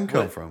their flame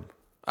come from?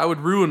 I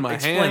would ruin my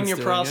Explain hands. your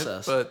doing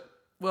process. it, but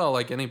well,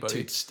 like anybody.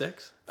 Toot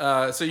sticks.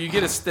 So you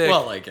get a stick.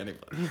 Well, like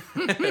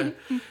anybody.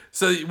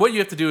 So what you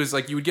have to do is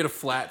like you would get a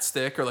flat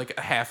stick or like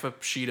a half a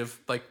sheet of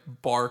like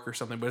bark or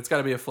something, but it's got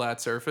to be a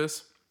flat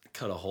surface.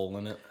 Cut a hole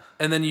in it.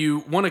 And then you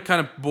want to kind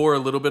of bore a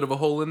little bit of a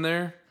hole in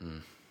there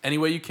any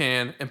way you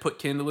can and put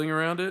kindling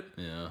around it.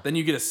 Yeah. Then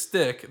you get a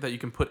stick that you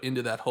can put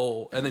into that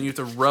hole, and then you have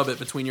to rub it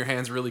between your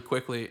hands really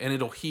quickly, and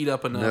it'll heat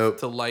up enough Nope.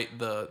 to light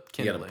the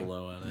You gotta kindling.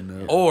 blow at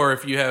it. Or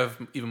if you have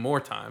even more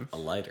time, A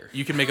lighter.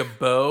 you can make a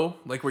bow,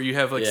 like where you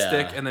have like Yeah.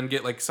 stick and then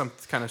get like some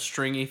kind of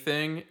stringy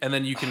thing, and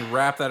then you can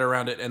wrap that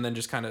around it and then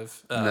just kind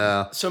of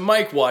No, So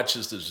Mike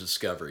watches the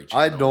Discovery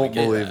Channel. I We don't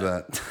get believe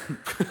that.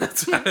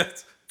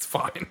 it's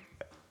fine.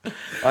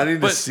 I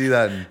need to see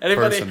that in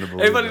Anybody, person to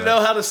believe anybody that.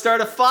 know how to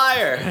start a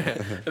fire?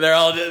 They're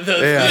all the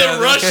Yeah.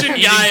 Russian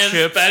guy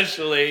Chips.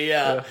 especially.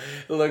 Yeah,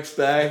 looks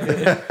back.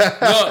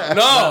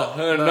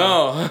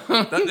 No.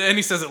 And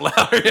he says it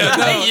louder. Yeah,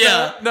 no,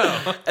 Yeah.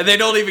 no. And they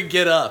don't even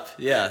get up.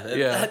 Yeah.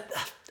 Yeah.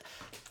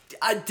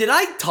 Did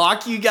I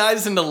talk you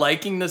guys into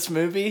liking this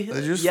movie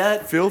They're just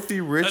yet? filthy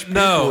rich people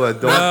No,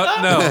 that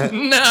don't,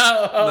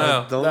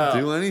 no. don't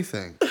do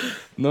anything.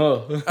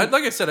 No. Like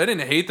I said, I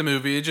didn't hate the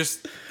movie. It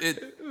just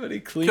Somebody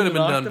clean could have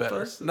been an done better.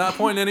 octopus? Not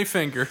pointing any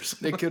fingers.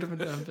 It could have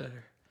been done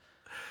better.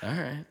 All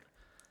right.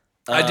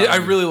 I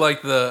really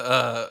like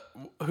the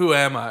 "Who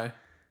am I?"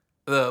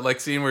 The like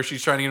scene where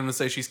she's trying to get him to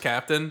say she's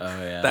captain.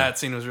 Oh, yeah. That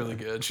scene was really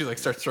good. She like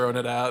starts throwing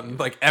it out, and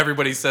like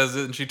everybody says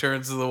it, and she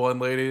turns to the one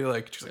lady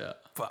like she's like, Yeah.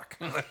 "Fuck,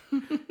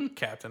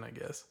 captain." I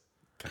guess.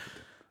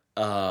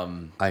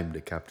 I'm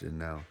the captain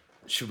now.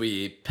 Should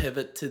we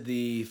pivot to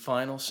the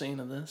final scene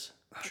of this?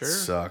 Sure.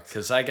 Sucked.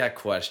 Because I got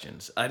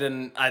questions. I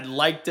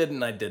liked it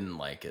and I didn't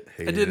like it.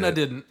 I didn't. I Hated it.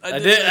 didn't. I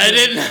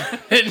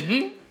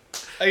didn't.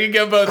 I can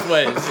go both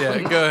ways. Yeah,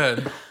 go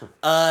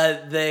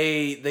ahead.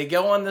 They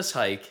go on this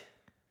hike,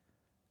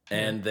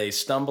 and they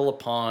stumble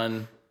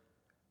upon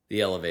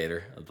the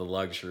elevator of the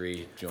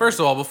luxury joint. First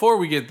of all, before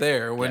we get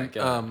there, when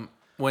go ahead.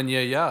 when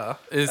Yaya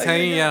is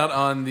hanging out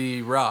on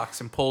the rocks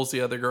and pulls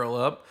the other girl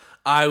up,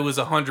 I was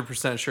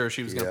 100% sure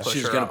she was going to push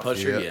she's her gonna off.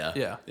 push her. Yeah.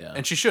 Yeah,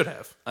 and she should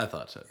have. I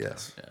thought so.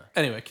 Yes. Yeah.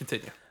 Anyway,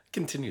 continue.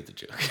 Continue the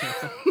joke.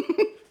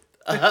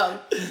 Yeah.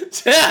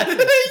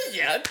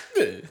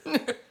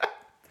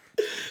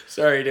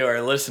 Sorry to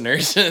our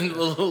listeners. A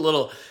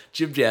little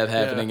jib jab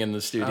happening in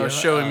the studio. I was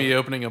showing me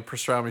opening a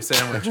pastrami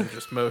sandwich and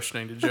just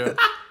motioning to Joe.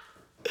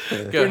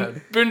 Go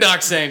ahead.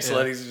 Boondock Saints,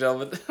 ladies and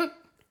gentlemen.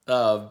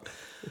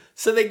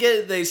 So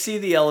they see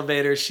the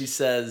elevator. She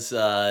says,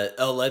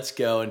 "Oh, let's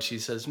go," and she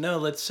says, "No,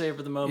 let's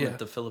savor the moment." Yeah.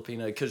 The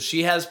Filipino, because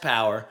she has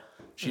power.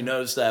 She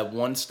knows that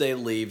once they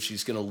leave,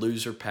 she's going to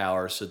lose her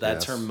power. So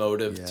that's Yes. her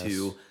motive Yes.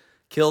 to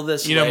kill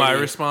this You know my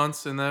lady.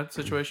 response in that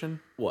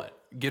situation? What?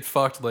 Get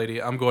fucked,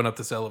 lady. I'm going up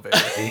this elevator.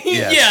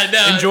 Yeah,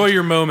 no. Enjoy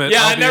your moment.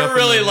 Yeah, I'll I be never up in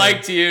really the-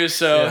 liked you,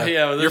 so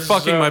yeah, this You're is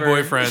fucking my over.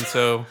 boyfriend,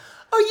 so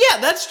Oh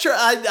yeah, that's true.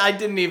 I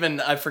didn't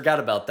even I forgot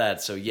about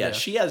that. So yeah, Yeah.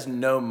 she has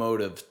no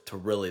motive to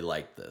really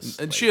like this.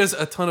 and lady. she has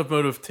a ton of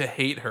motive to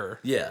hate her.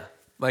 Yeah.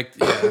 Like,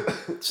 yeah.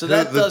 So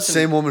that the doesn't.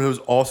 same woman who's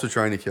also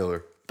trying to kill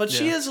her. But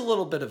she Yeah. is a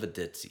little bit of a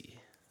ditzy.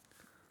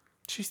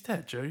 She's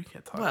dead, Joe. You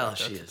can't talk Well, about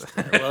she that. is.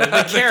 Well,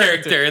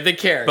 the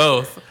character.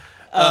 Both.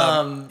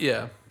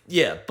 Yeah.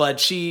 Yeah, but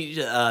she,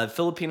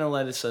 Filipino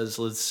lady says,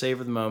 let's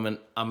savor the moment.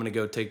 I'm going to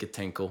go take a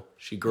tinkle.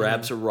 She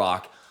grabs Mm-hmm. a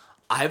rock.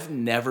 I've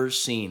never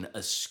seen a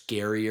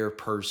scarier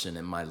person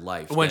in my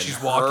life. When than she's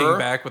walking her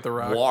back with the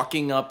rock.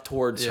 Walking up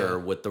towards Yeah. her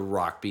with the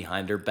rock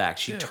behind her back.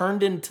 She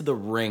turned into the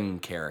Ring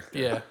character.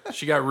 Yeah.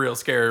 She got real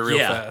scary real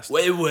fast.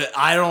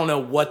 I don't know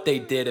what they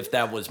did, if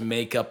that was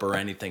makeup or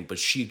anything, but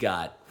she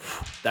got,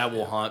 that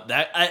will haunt.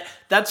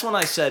 That's when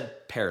I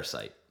said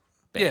Parasite.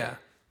 Yeah.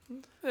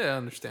 Yeah, Yeah,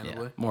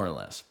 understandably. more or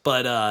less.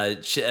 But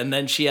and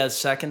then she has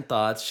second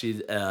thoughts. She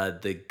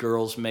the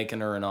girl's making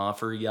her an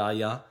offer. Yeah.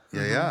 Yeah.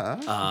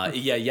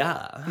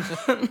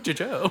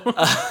 Joe.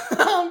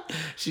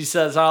 She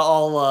says,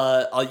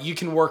 "I'll you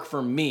can work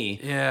for me."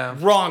 Yeah.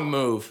 Wrong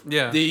move.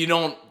 Yeah. You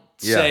don't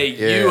Yeah, say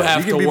yeah, you yeah. have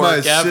You can to be my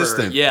work ever.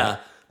 assistant. Yeah.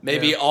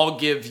 Maybe Yeah. I'll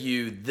give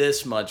you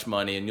this much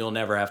money and you'll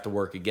never have to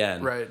work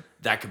again. Right.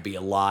 That could be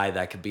a lie.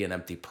 That could be an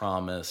empty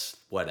promise.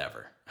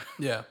 Whatever.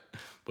 Yeah.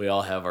 We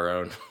all have our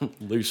own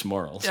loose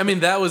morals. I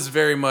mean, that was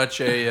very much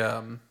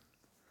a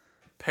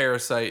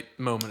Parasite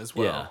moment as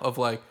well. Yeah. Of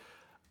like,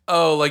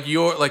 oh, like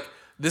you're like,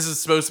 this is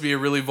supposed to be a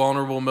really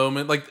vulnerable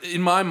moment. Like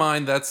in my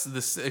mind, that's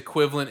this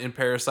equivalent in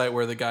Parasite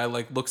where the guy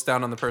like looks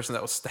down on the person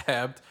that was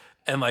stabbed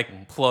and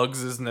like plugs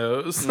his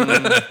nose.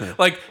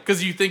 Like,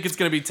 because you think it's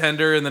gonna be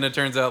tender, and then it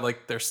turns out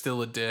like they're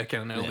still a dick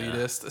and an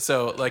elitist.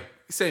 So like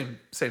same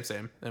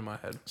in my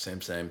head.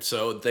 Same.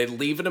 So they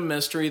leave it a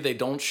mystery. They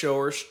don't show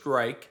her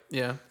strike.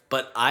 Yeah.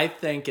 But I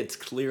think it's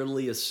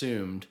clearly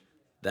assumed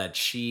that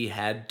she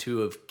had to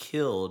have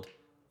killed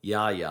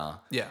Yaya.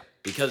 Yeah.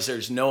 Because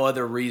there's no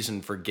other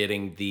reason for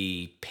getting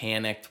the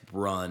panicked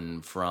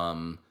run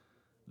from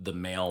the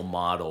male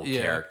model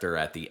character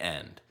at the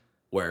end,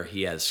 where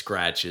he has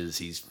scratches.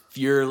 He's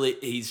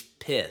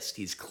pissed.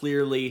 He's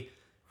clearly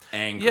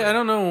angry. Yeah, I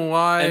don't know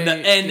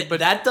why. But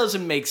that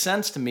doesn't make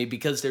sense to me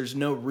because there's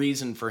no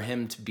reason for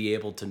him to be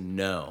able to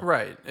know.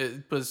 right.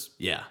 It was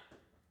Yeah.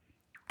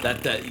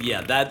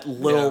 That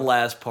little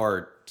last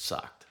part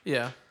sucked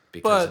yeah.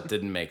 because But it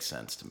didn't make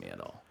sense to me at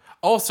all.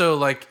 also,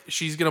 like,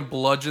 she's gonna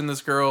bludgeon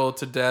this girl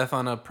to death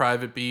on a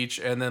private beach,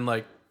 and then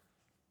like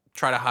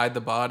try to hide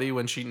the body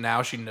when she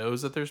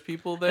knows that there's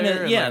people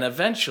there. And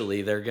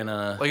eventually they're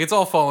gonna like it's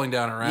all falling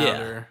down around yeah.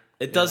 her.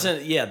 It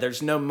doesn't. Yeah,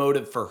 there's no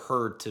motive for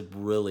her to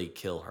really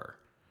kill her.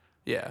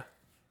 Yeah.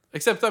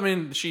 Except, I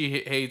mean,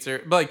 she hates her.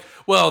 But like,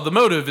 well, the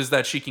motive is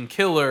that she can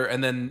kill her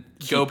and then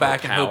go her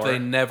back and hope power. they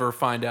never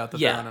find out that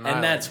they're on an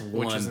island. that's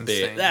which is one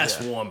big. insane. That's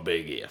yeah. one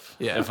big if.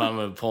 Yeah. If I'm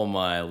gonna pull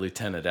my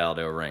Lieutenant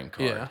Aldo Rain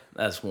card, Yeah.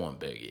 that's one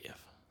big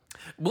if.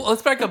 Well,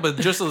 let's back up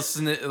just a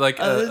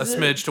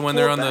smidge to when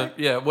they're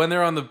on when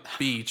they're on the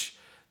beach.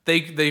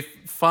 They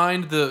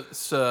find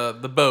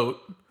the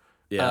boat.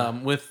 Yeah.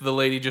 With the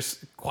lady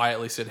just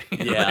quietly sitting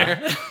in Yeah.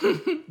 there.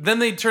 Then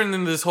they turn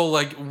into this whole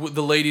like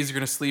the ladies are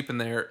gonna sleep in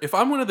there. If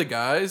I'm one of the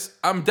guys,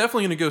 I'm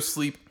definitely gonna go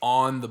sleep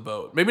on the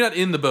boat. Maybe not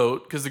in the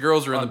boat because the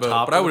girls are in On the boat,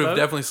 top but I of the would have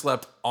boat? definitely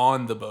slept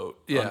on the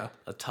boat. Yeah,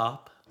 A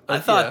top. I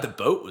thought yeah. the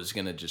boat was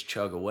gonna just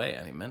chug away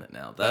any minute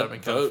now. That'd That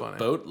been kinda funny.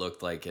 boat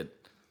looked like it.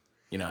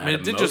 Had I mean, a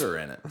it did motor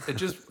in it. It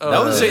just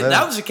That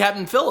was a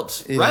Captain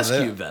Phillips Yeah, rescue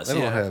they vessel.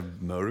 don't Yeah.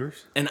 have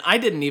motors. And I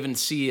didn't even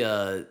see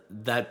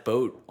that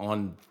boat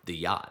on the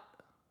yacht,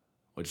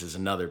 which is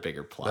another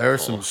bigger plot. There are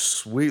hole. some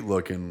sweet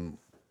looking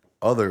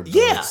other boats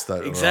yeah,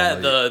 that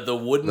exactly. are on the, The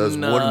wooden those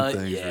wooden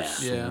things Yeah.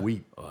 are Yeah.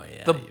 sweet. Oh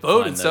yeah. the you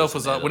boat find itself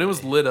those was in when it was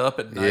Italy. lit up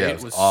at night. Yeah, it it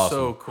was was awesome.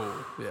 so cool.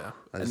 Yeah.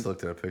 I just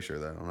looked at a picture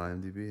of that on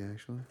IMDb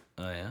actually.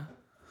 Oh yeah.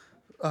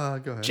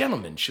 Go ahead.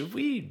 Gentlemen, should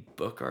we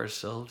book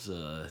ourselves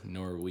a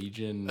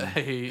Norwegian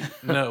Hey,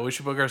 no, we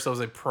should book ourselves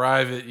a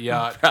private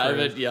yacht.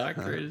 private cruise. yacht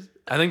cruise?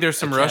 I think there's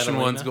some Russian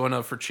Catalina. ones going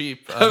up for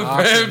cheap. on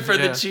auction. For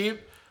Yeah. the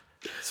cheap.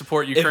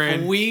 Support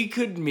Ukraine. If we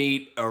could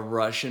meet a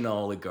Russian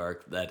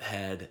oligarch that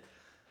had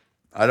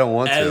I don't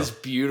want as to.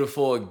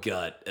 beautiful a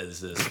gut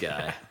as this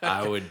guy,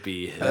 I would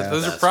be his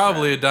Those are best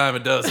probably a dime a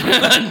dozen.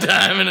 friend. A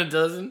dime and a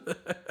dozen.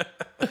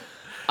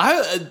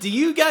 Do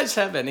you guys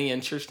have any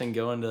interest in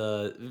going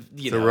to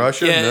To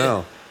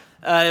Russia?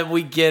 No.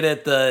 We get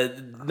it.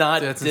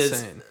 Not That's this,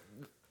 insane.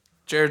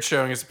 Jared's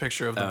showing us a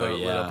picture of the Oh, boat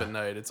lit yeah. up at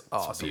night. It's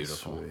awesome.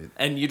 beautiful. Sweet.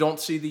 And you don't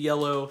see the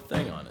yellow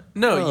thing on it.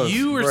 No, Oh,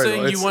 you were right,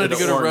 saying it's you wanted to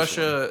the go to orange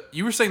Russia.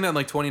 You were saying that in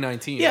like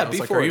 2019. Yeah, I was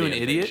like, before are you the an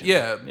idiot? invasion.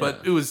 Yeah,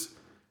 but Yeah. it was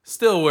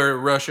still where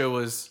Russia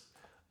was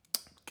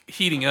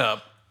heating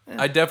up.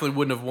 I definitely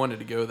wouldn't have wanted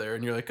to go there.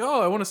 And you're like, oh,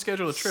 I want to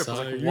schedule a trip. I was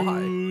like, why?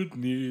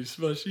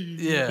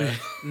 Yeah,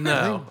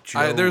 no.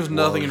 Joe There's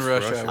nothing in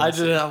loves Russia.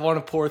 Russia. I want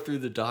to pour through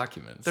the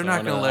documents. They're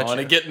not gonna let I want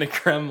to you. get in the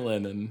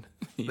Kremlin and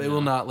They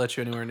will not let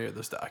you anywhere near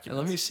those Let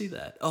documents. me see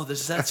that. Oh,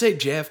 does that say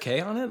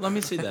JFK on it? Let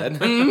me see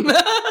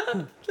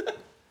that.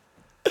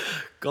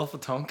 Gulf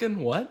of Tonkin?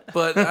 What?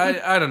 But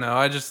I don't know.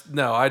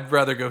 I'd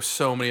rather go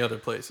so many other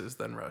places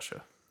than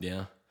Russia.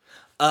 Yeah.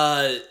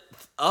 Thumbs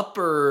up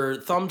or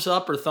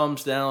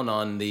thumbs down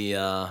on the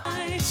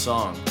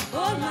song?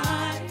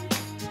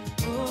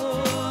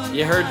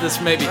 You heard this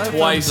maybe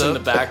twice thumbs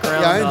in the up.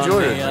 background. Yeah, I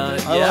enjoyed on it.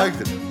 the, I yeah?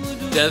 liked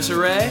it.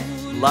 Desiree,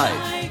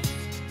 Life.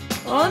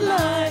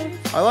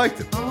 I liked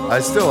it. I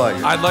still like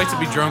it. I'd like to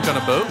be drunk on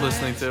a boat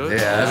listening to it.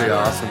 Yeah, that'd be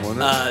awesome,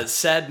 wouldn't it?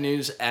 Sad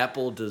news,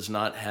 Apple does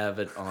not have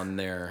it on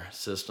their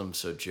system,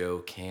 so Joe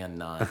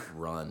cannot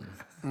run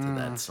to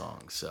that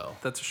song. So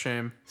That's a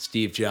shame.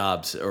 Steve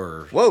Jobs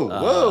or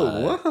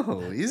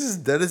Whoa. He's as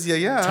dead as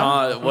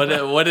yeah.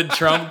 what did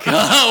Trump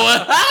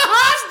call?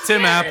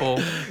 Tim Apple.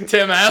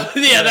 Tim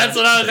Apple. Yeah, that's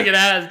what I was gonna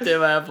ask.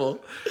 Tim Apple.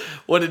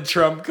 What did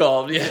Trump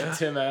call him? Yeah,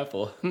 Tim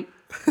Apple.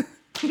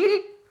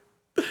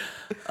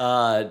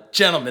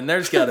 Gentlemen,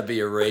 there's got to be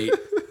a rate.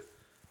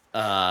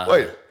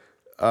 Wait.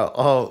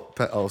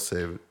 I'll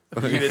save it.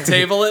 You gonna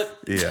table it?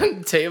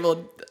 Yeah.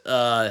 Table.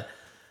 I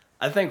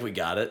think we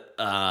got it.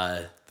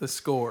 The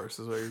scores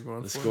is what you're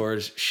going The for.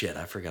 scores. Shit,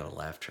 I forgot a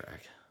laugh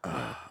track.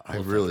 I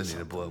really need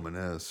to blow my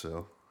nose,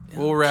 so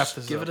We'll wrap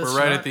this give up. it a We're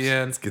right at the synopsis.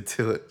 end. let's get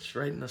to it. It's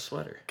right in the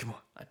sweater. Come on.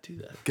 I do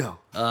that. Go.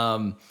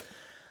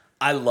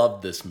 I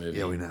love this movie.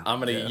 Yeah, we know.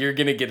 You're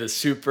gonna get a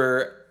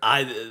super.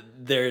 I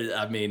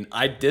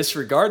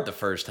disregard the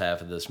first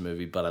half of this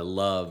movie, but I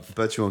love.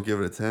 Bet you won't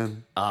give it a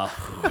 10.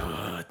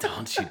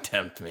 Don't you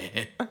tempt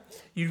me.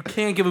 You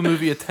can't give a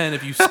movie a 10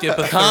 if you skip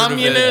a third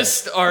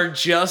Communists are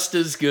just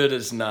as good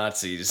as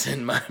Nazis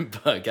in my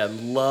book. I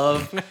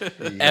love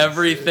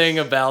everything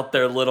about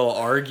their little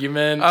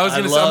argument. I was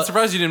going to say, I'm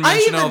surprised you didn't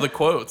mention all the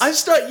quotes. I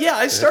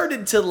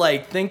started to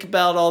like think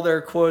about all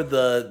their quote.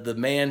 The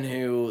man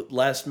who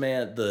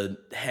the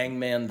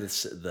hangman,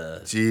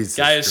 the Jesus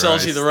guy who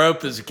sells you Christ. the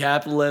rope is a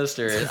capitalist.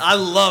 Or I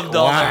loved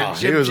all Wow,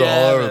 their he was all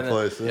jib-jab over the and-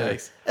 place. Yeah.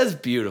 Yikes. That's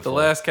beautiful. The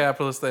last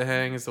capitalist they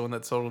hang is the one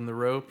that sold him the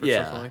rope or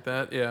Yeah. something like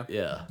that. Yeah.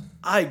 Yeah,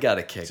 I got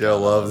a kick. Joe out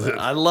of loves it. it.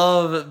 I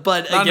love it,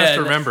 but Not enough again,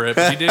 to remember it,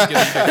 but he did get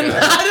a kick out of it.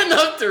 not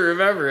enough to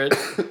remember it.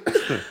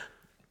 Do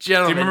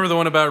Gentlemen, you remember the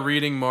one about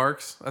reading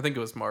Marx? I think it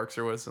was Marx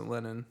or was it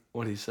Lenin?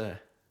 what did he say?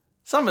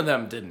 Some of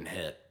them didn't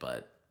hit,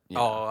 but you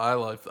know. Oh, I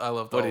loved What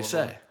all did he of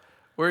say? them.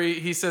 Where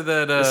he said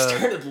that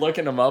Started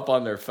looking them up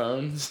on their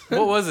phones.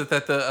 what was it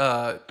that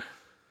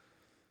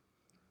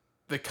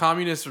the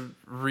communists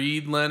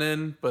read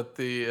Lenin, but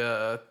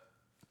the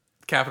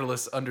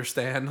capitalists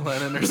understand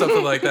Lenin or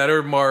something like that,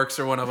 or Marx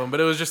or one of them. But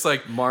it was just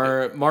like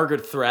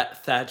Margaret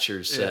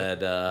Thatcher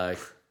said,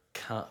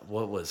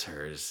 what was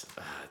hers?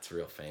 It's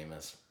real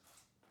famous.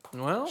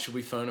 well, Should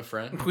we phone a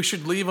friend? we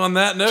should leave on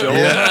that note.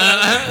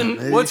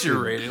 Maybe What's you your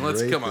should rating?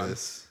 Let's rate come on.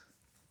 this.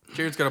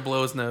 Jared's got to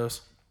blow his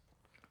nose.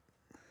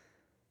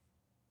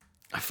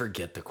 I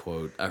forget the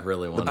quote. I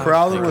really want The to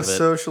problem think with of it.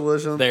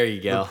 socialism. There you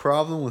go. The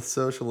problem with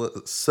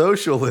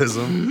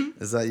socialism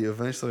is that you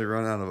eventually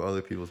run out of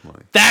other people's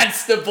money.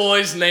 That's the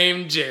boy's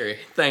name, Jerry.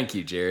 Thank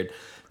you, Jared.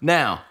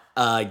 Now,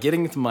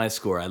 getting to my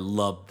score, I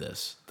love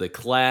this. The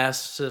class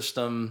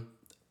system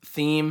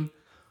theme,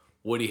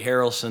 Woody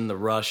Harrelson, the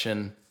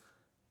Russian,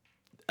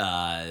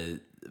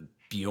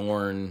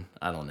 Bjorn,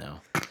 I don't know.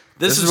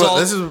 This is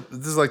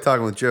like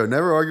talking with Joe.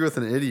 Never argue with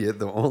an idiot.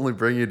 They'll only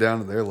bring you down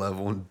to their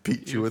level and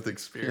beat you with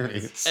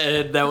experience.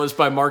 And that was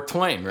by Mark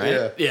Twain,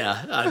 right?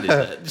 Yeah. I did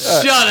that.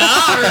 Shut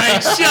up. All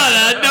right,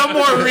 shut up. No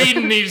more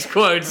reading these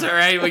quotes, all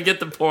right? We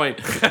get the point.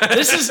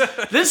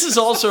 This is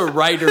also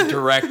writer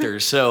director.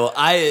 So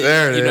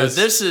There it is.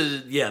 this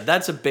is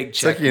that's a big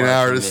check. Took you an mark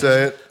hour for to me.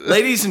 say it.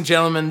 Ladies and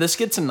gentlemen, this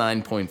gets a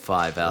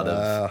 9.5 out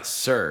Wow. of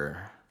Sir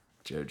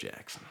Joe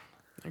Jackson.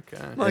 Okay.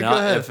 Like, And go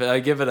ahead. if I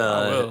give it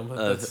will, but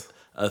a that's-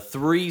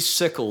 3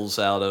 sickles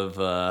out of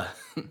The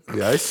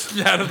ice?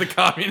 Out of the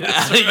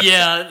communists.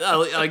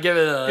 I'll give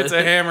it a It's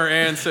a hammer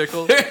and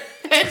sickle.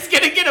 it's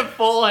gonna get a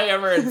full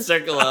hammer and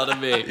sickle out of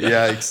me.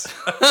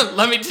 Yikes.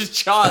 Let me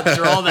just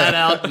draw that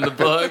out in the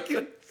book.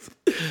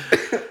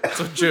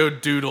 So Joe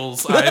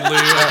doodles idly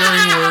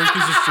during work.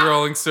 He's just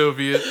drawing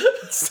Soviet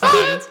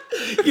signs.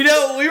 You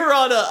know,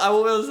 I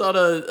was on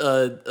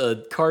a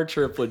car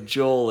trip with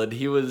Joel, and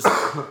he was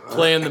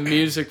playing the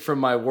music from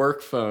my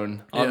work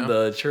phone on Yeah.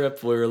 the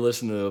trip. We were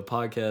listening to a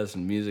podcast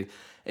and music,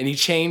 and he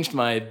changed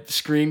my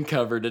screen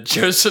cover to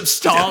Joseph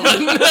Stalin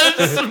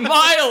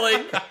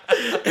smiling,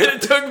 and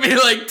it took me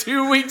like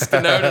 2 weeks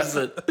to notice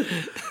it,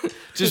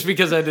 just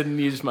because I didn't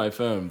use my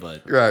phone.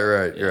 But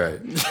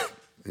Right.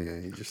 Yeah,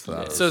 you just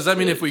thought. So does that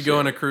mean if we go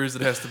on a cruise,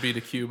 it has to be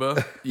to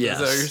Cuba? yes, Is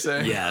that what you're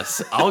saying?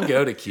 Yes, I'll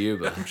go to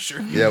Cuba.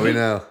 Sure. Yeah, we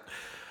know.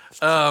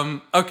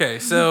 Okay,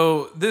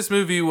 so this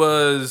movie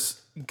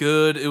was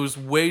good. It was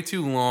way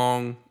too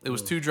long. It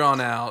was too drawn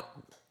out.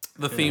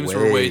 The themes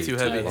were way Way too too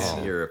heavy.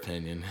 That's your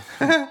opinion,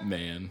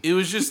 man. It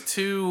was just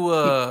too.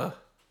 It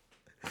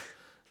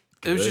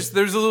was just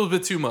there's a little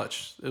bit too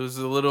much. It was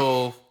a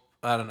little.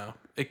 I don't know.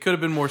 It could have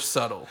been more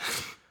subtle.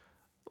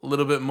 a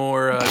little bit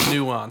more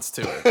nuance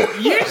to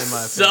it. You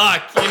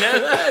suck. You know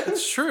that?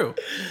 It's true.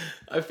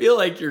 I feel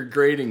like you're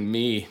grading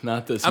me,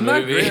 not this I'm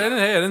not movie. great. I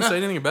didn't say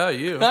anything about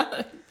you.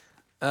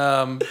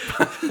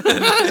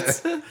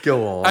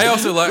 Go on. I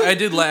also I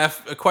did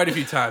laugh quite a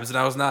few times, and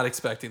I was not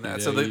expecting that.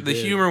 Yeah, So the you did.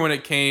 humor when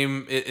it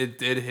came, it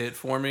did hit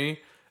for me.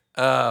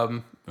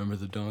 Remember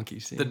the donkey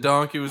scene? The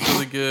donkey was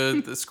really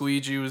good. The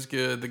squeegee was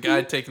good. The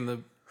guy taking the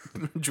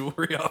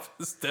jewelry off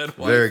his dead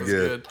wife Very was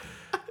good. good.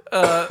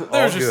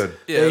 There was good.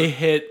 They Yeah,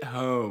 hit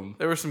home.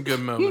 there were some good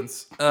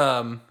moments.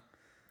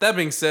 That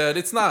being said,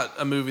 it's not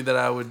a movie that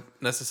I would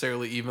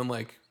necessarily even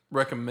like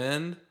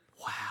recommend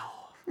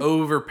Wow.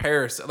 over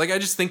Parasite. Like I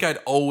just think I'd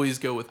always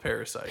go with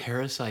Parasite.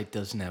 Parasite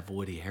doesn't have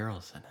Woody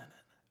Harrelson in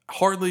it.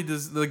 Hardly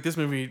does like this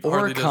movie Or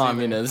hardly does either.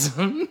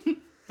 communism.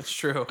 That's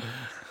true.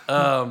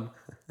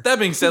 That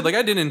being said, like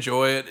I did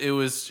enjoy it.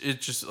 It's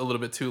just a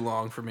little bit too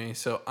long for me.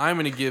 So I'm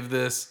gonna give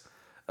this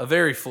a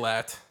very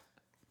flat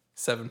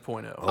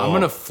 7.0. I'm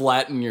going to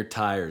flatten your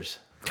tires.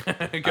 Go All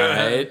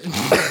ahead.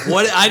 right.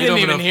 What? I didn't don't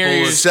even have hear full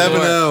you.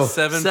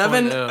 disclosure.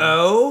 7.0.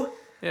 7-0?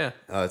 Yeah,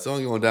 It's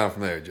only going down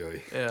from there,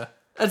 Joey. yeah.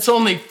 That's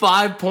only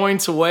 5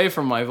 points away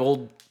from my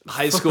old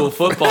high school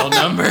football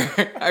number.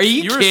 Are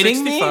you were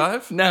kidding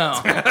 65? me? No.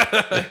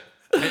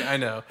 I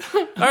know.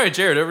 All right,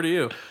 Jared, over to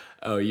you.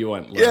 Oh, you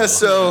went low. Yeah,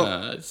 so-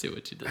 let's see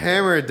what you did.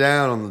 Hammer it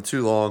down on the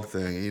too long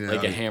thing. You know,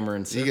 Like a hammer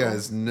and sickle? You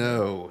guys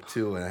know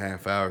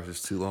 2.5 hours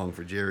is too long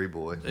for Jerry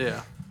Boy.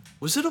 Yeah.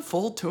 Was it a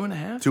full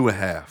 2.5?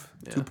 2.5.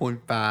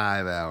 2.5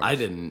 hours. I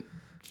didn't.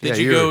 Did Yeah,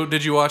 you you're-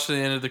 Did you watch the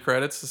end of the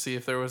credits to see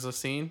if there was a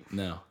scene?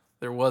 No.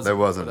 There wasn't. There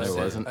wasn't. but I There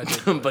did. Wasn't. I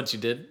did. But you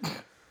did?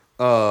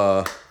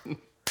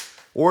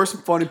 Or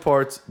some funny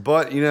parts,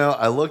 but you know,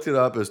 I looked it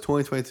up. It was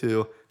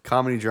 2022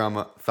 comedy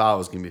drama. Thought it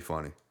was gonna be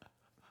funny.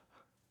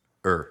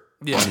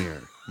 Yeah.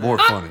 Funnier, more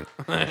funny.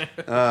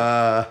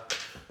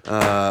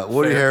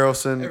 Woody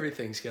Harrelson.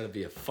 Everything's got to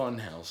be a fun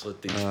house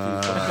with these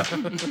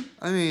people.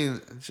 I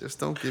mean, just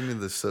don't give me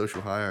the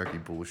social hierarchy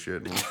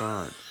bullshit. And I'm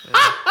fine.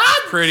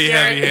 Pretty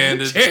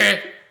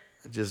heavy-handed.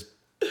 Just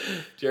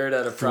Jared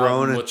had a Throwing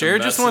problem it- with the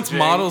Jared just wants messaging.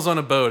 models on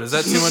a boat. Is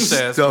that too much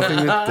to ask? stuffing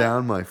it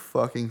down my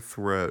fucking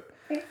throat.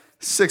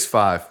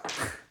 6'5".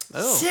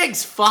 Oh,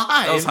 6'5".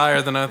 that was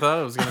higher than I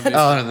thought it was going to be.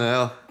 Oh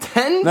no,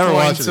 10 Never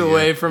watched points it again.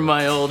 away from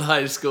my old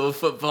high school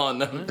football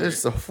number.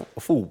 there's a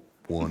full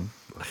one.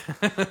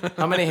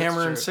 How many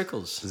hammer and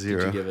sickles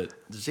Zero. did you give it?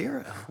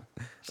 0.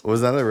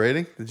 Was that a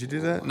rating? Did you do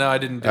that? No, I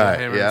didn't do All a right,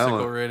 hammer yeah, and I sickle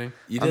don't- rating.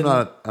 You I'm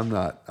didn't?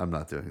 not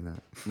doing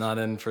that. Not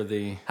in for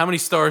the... How many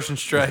stars and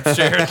stripes,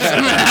 Jared?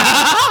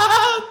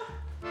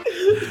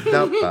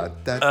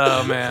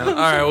 Oh, man. All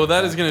right, well,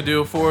 that is going to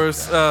do it for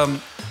us.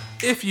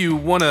 If you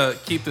want to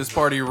keep this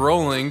party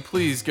rolling,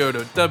 please go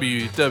to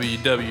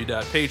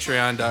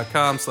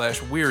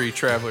www.patreon.com/Weary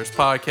Travelers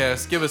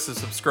Podcast. Give us a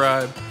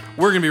subscribe.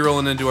 We're going to be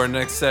rolling into our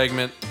next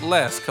segment,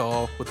 Last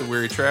Call with the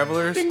Weary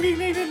Travelers.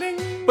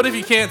 But if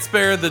you can't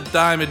spare the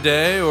dime a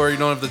day or you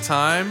don't have the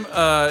time,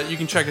 you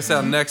can check us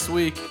out next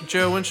week.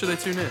 Joe, when should they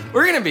tune in?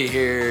 We're going to be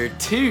here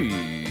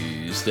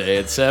Tuesday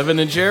at 7.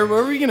 And Jared,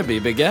 where are we going to be,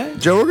 big guy?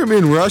 Joe, we're gonna be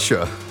in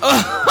Russia. No,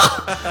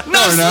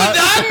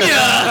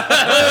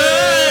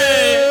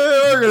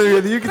 We're gonna be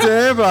at the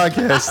Yucatan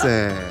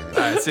podcasting. All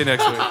right, see you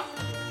next week.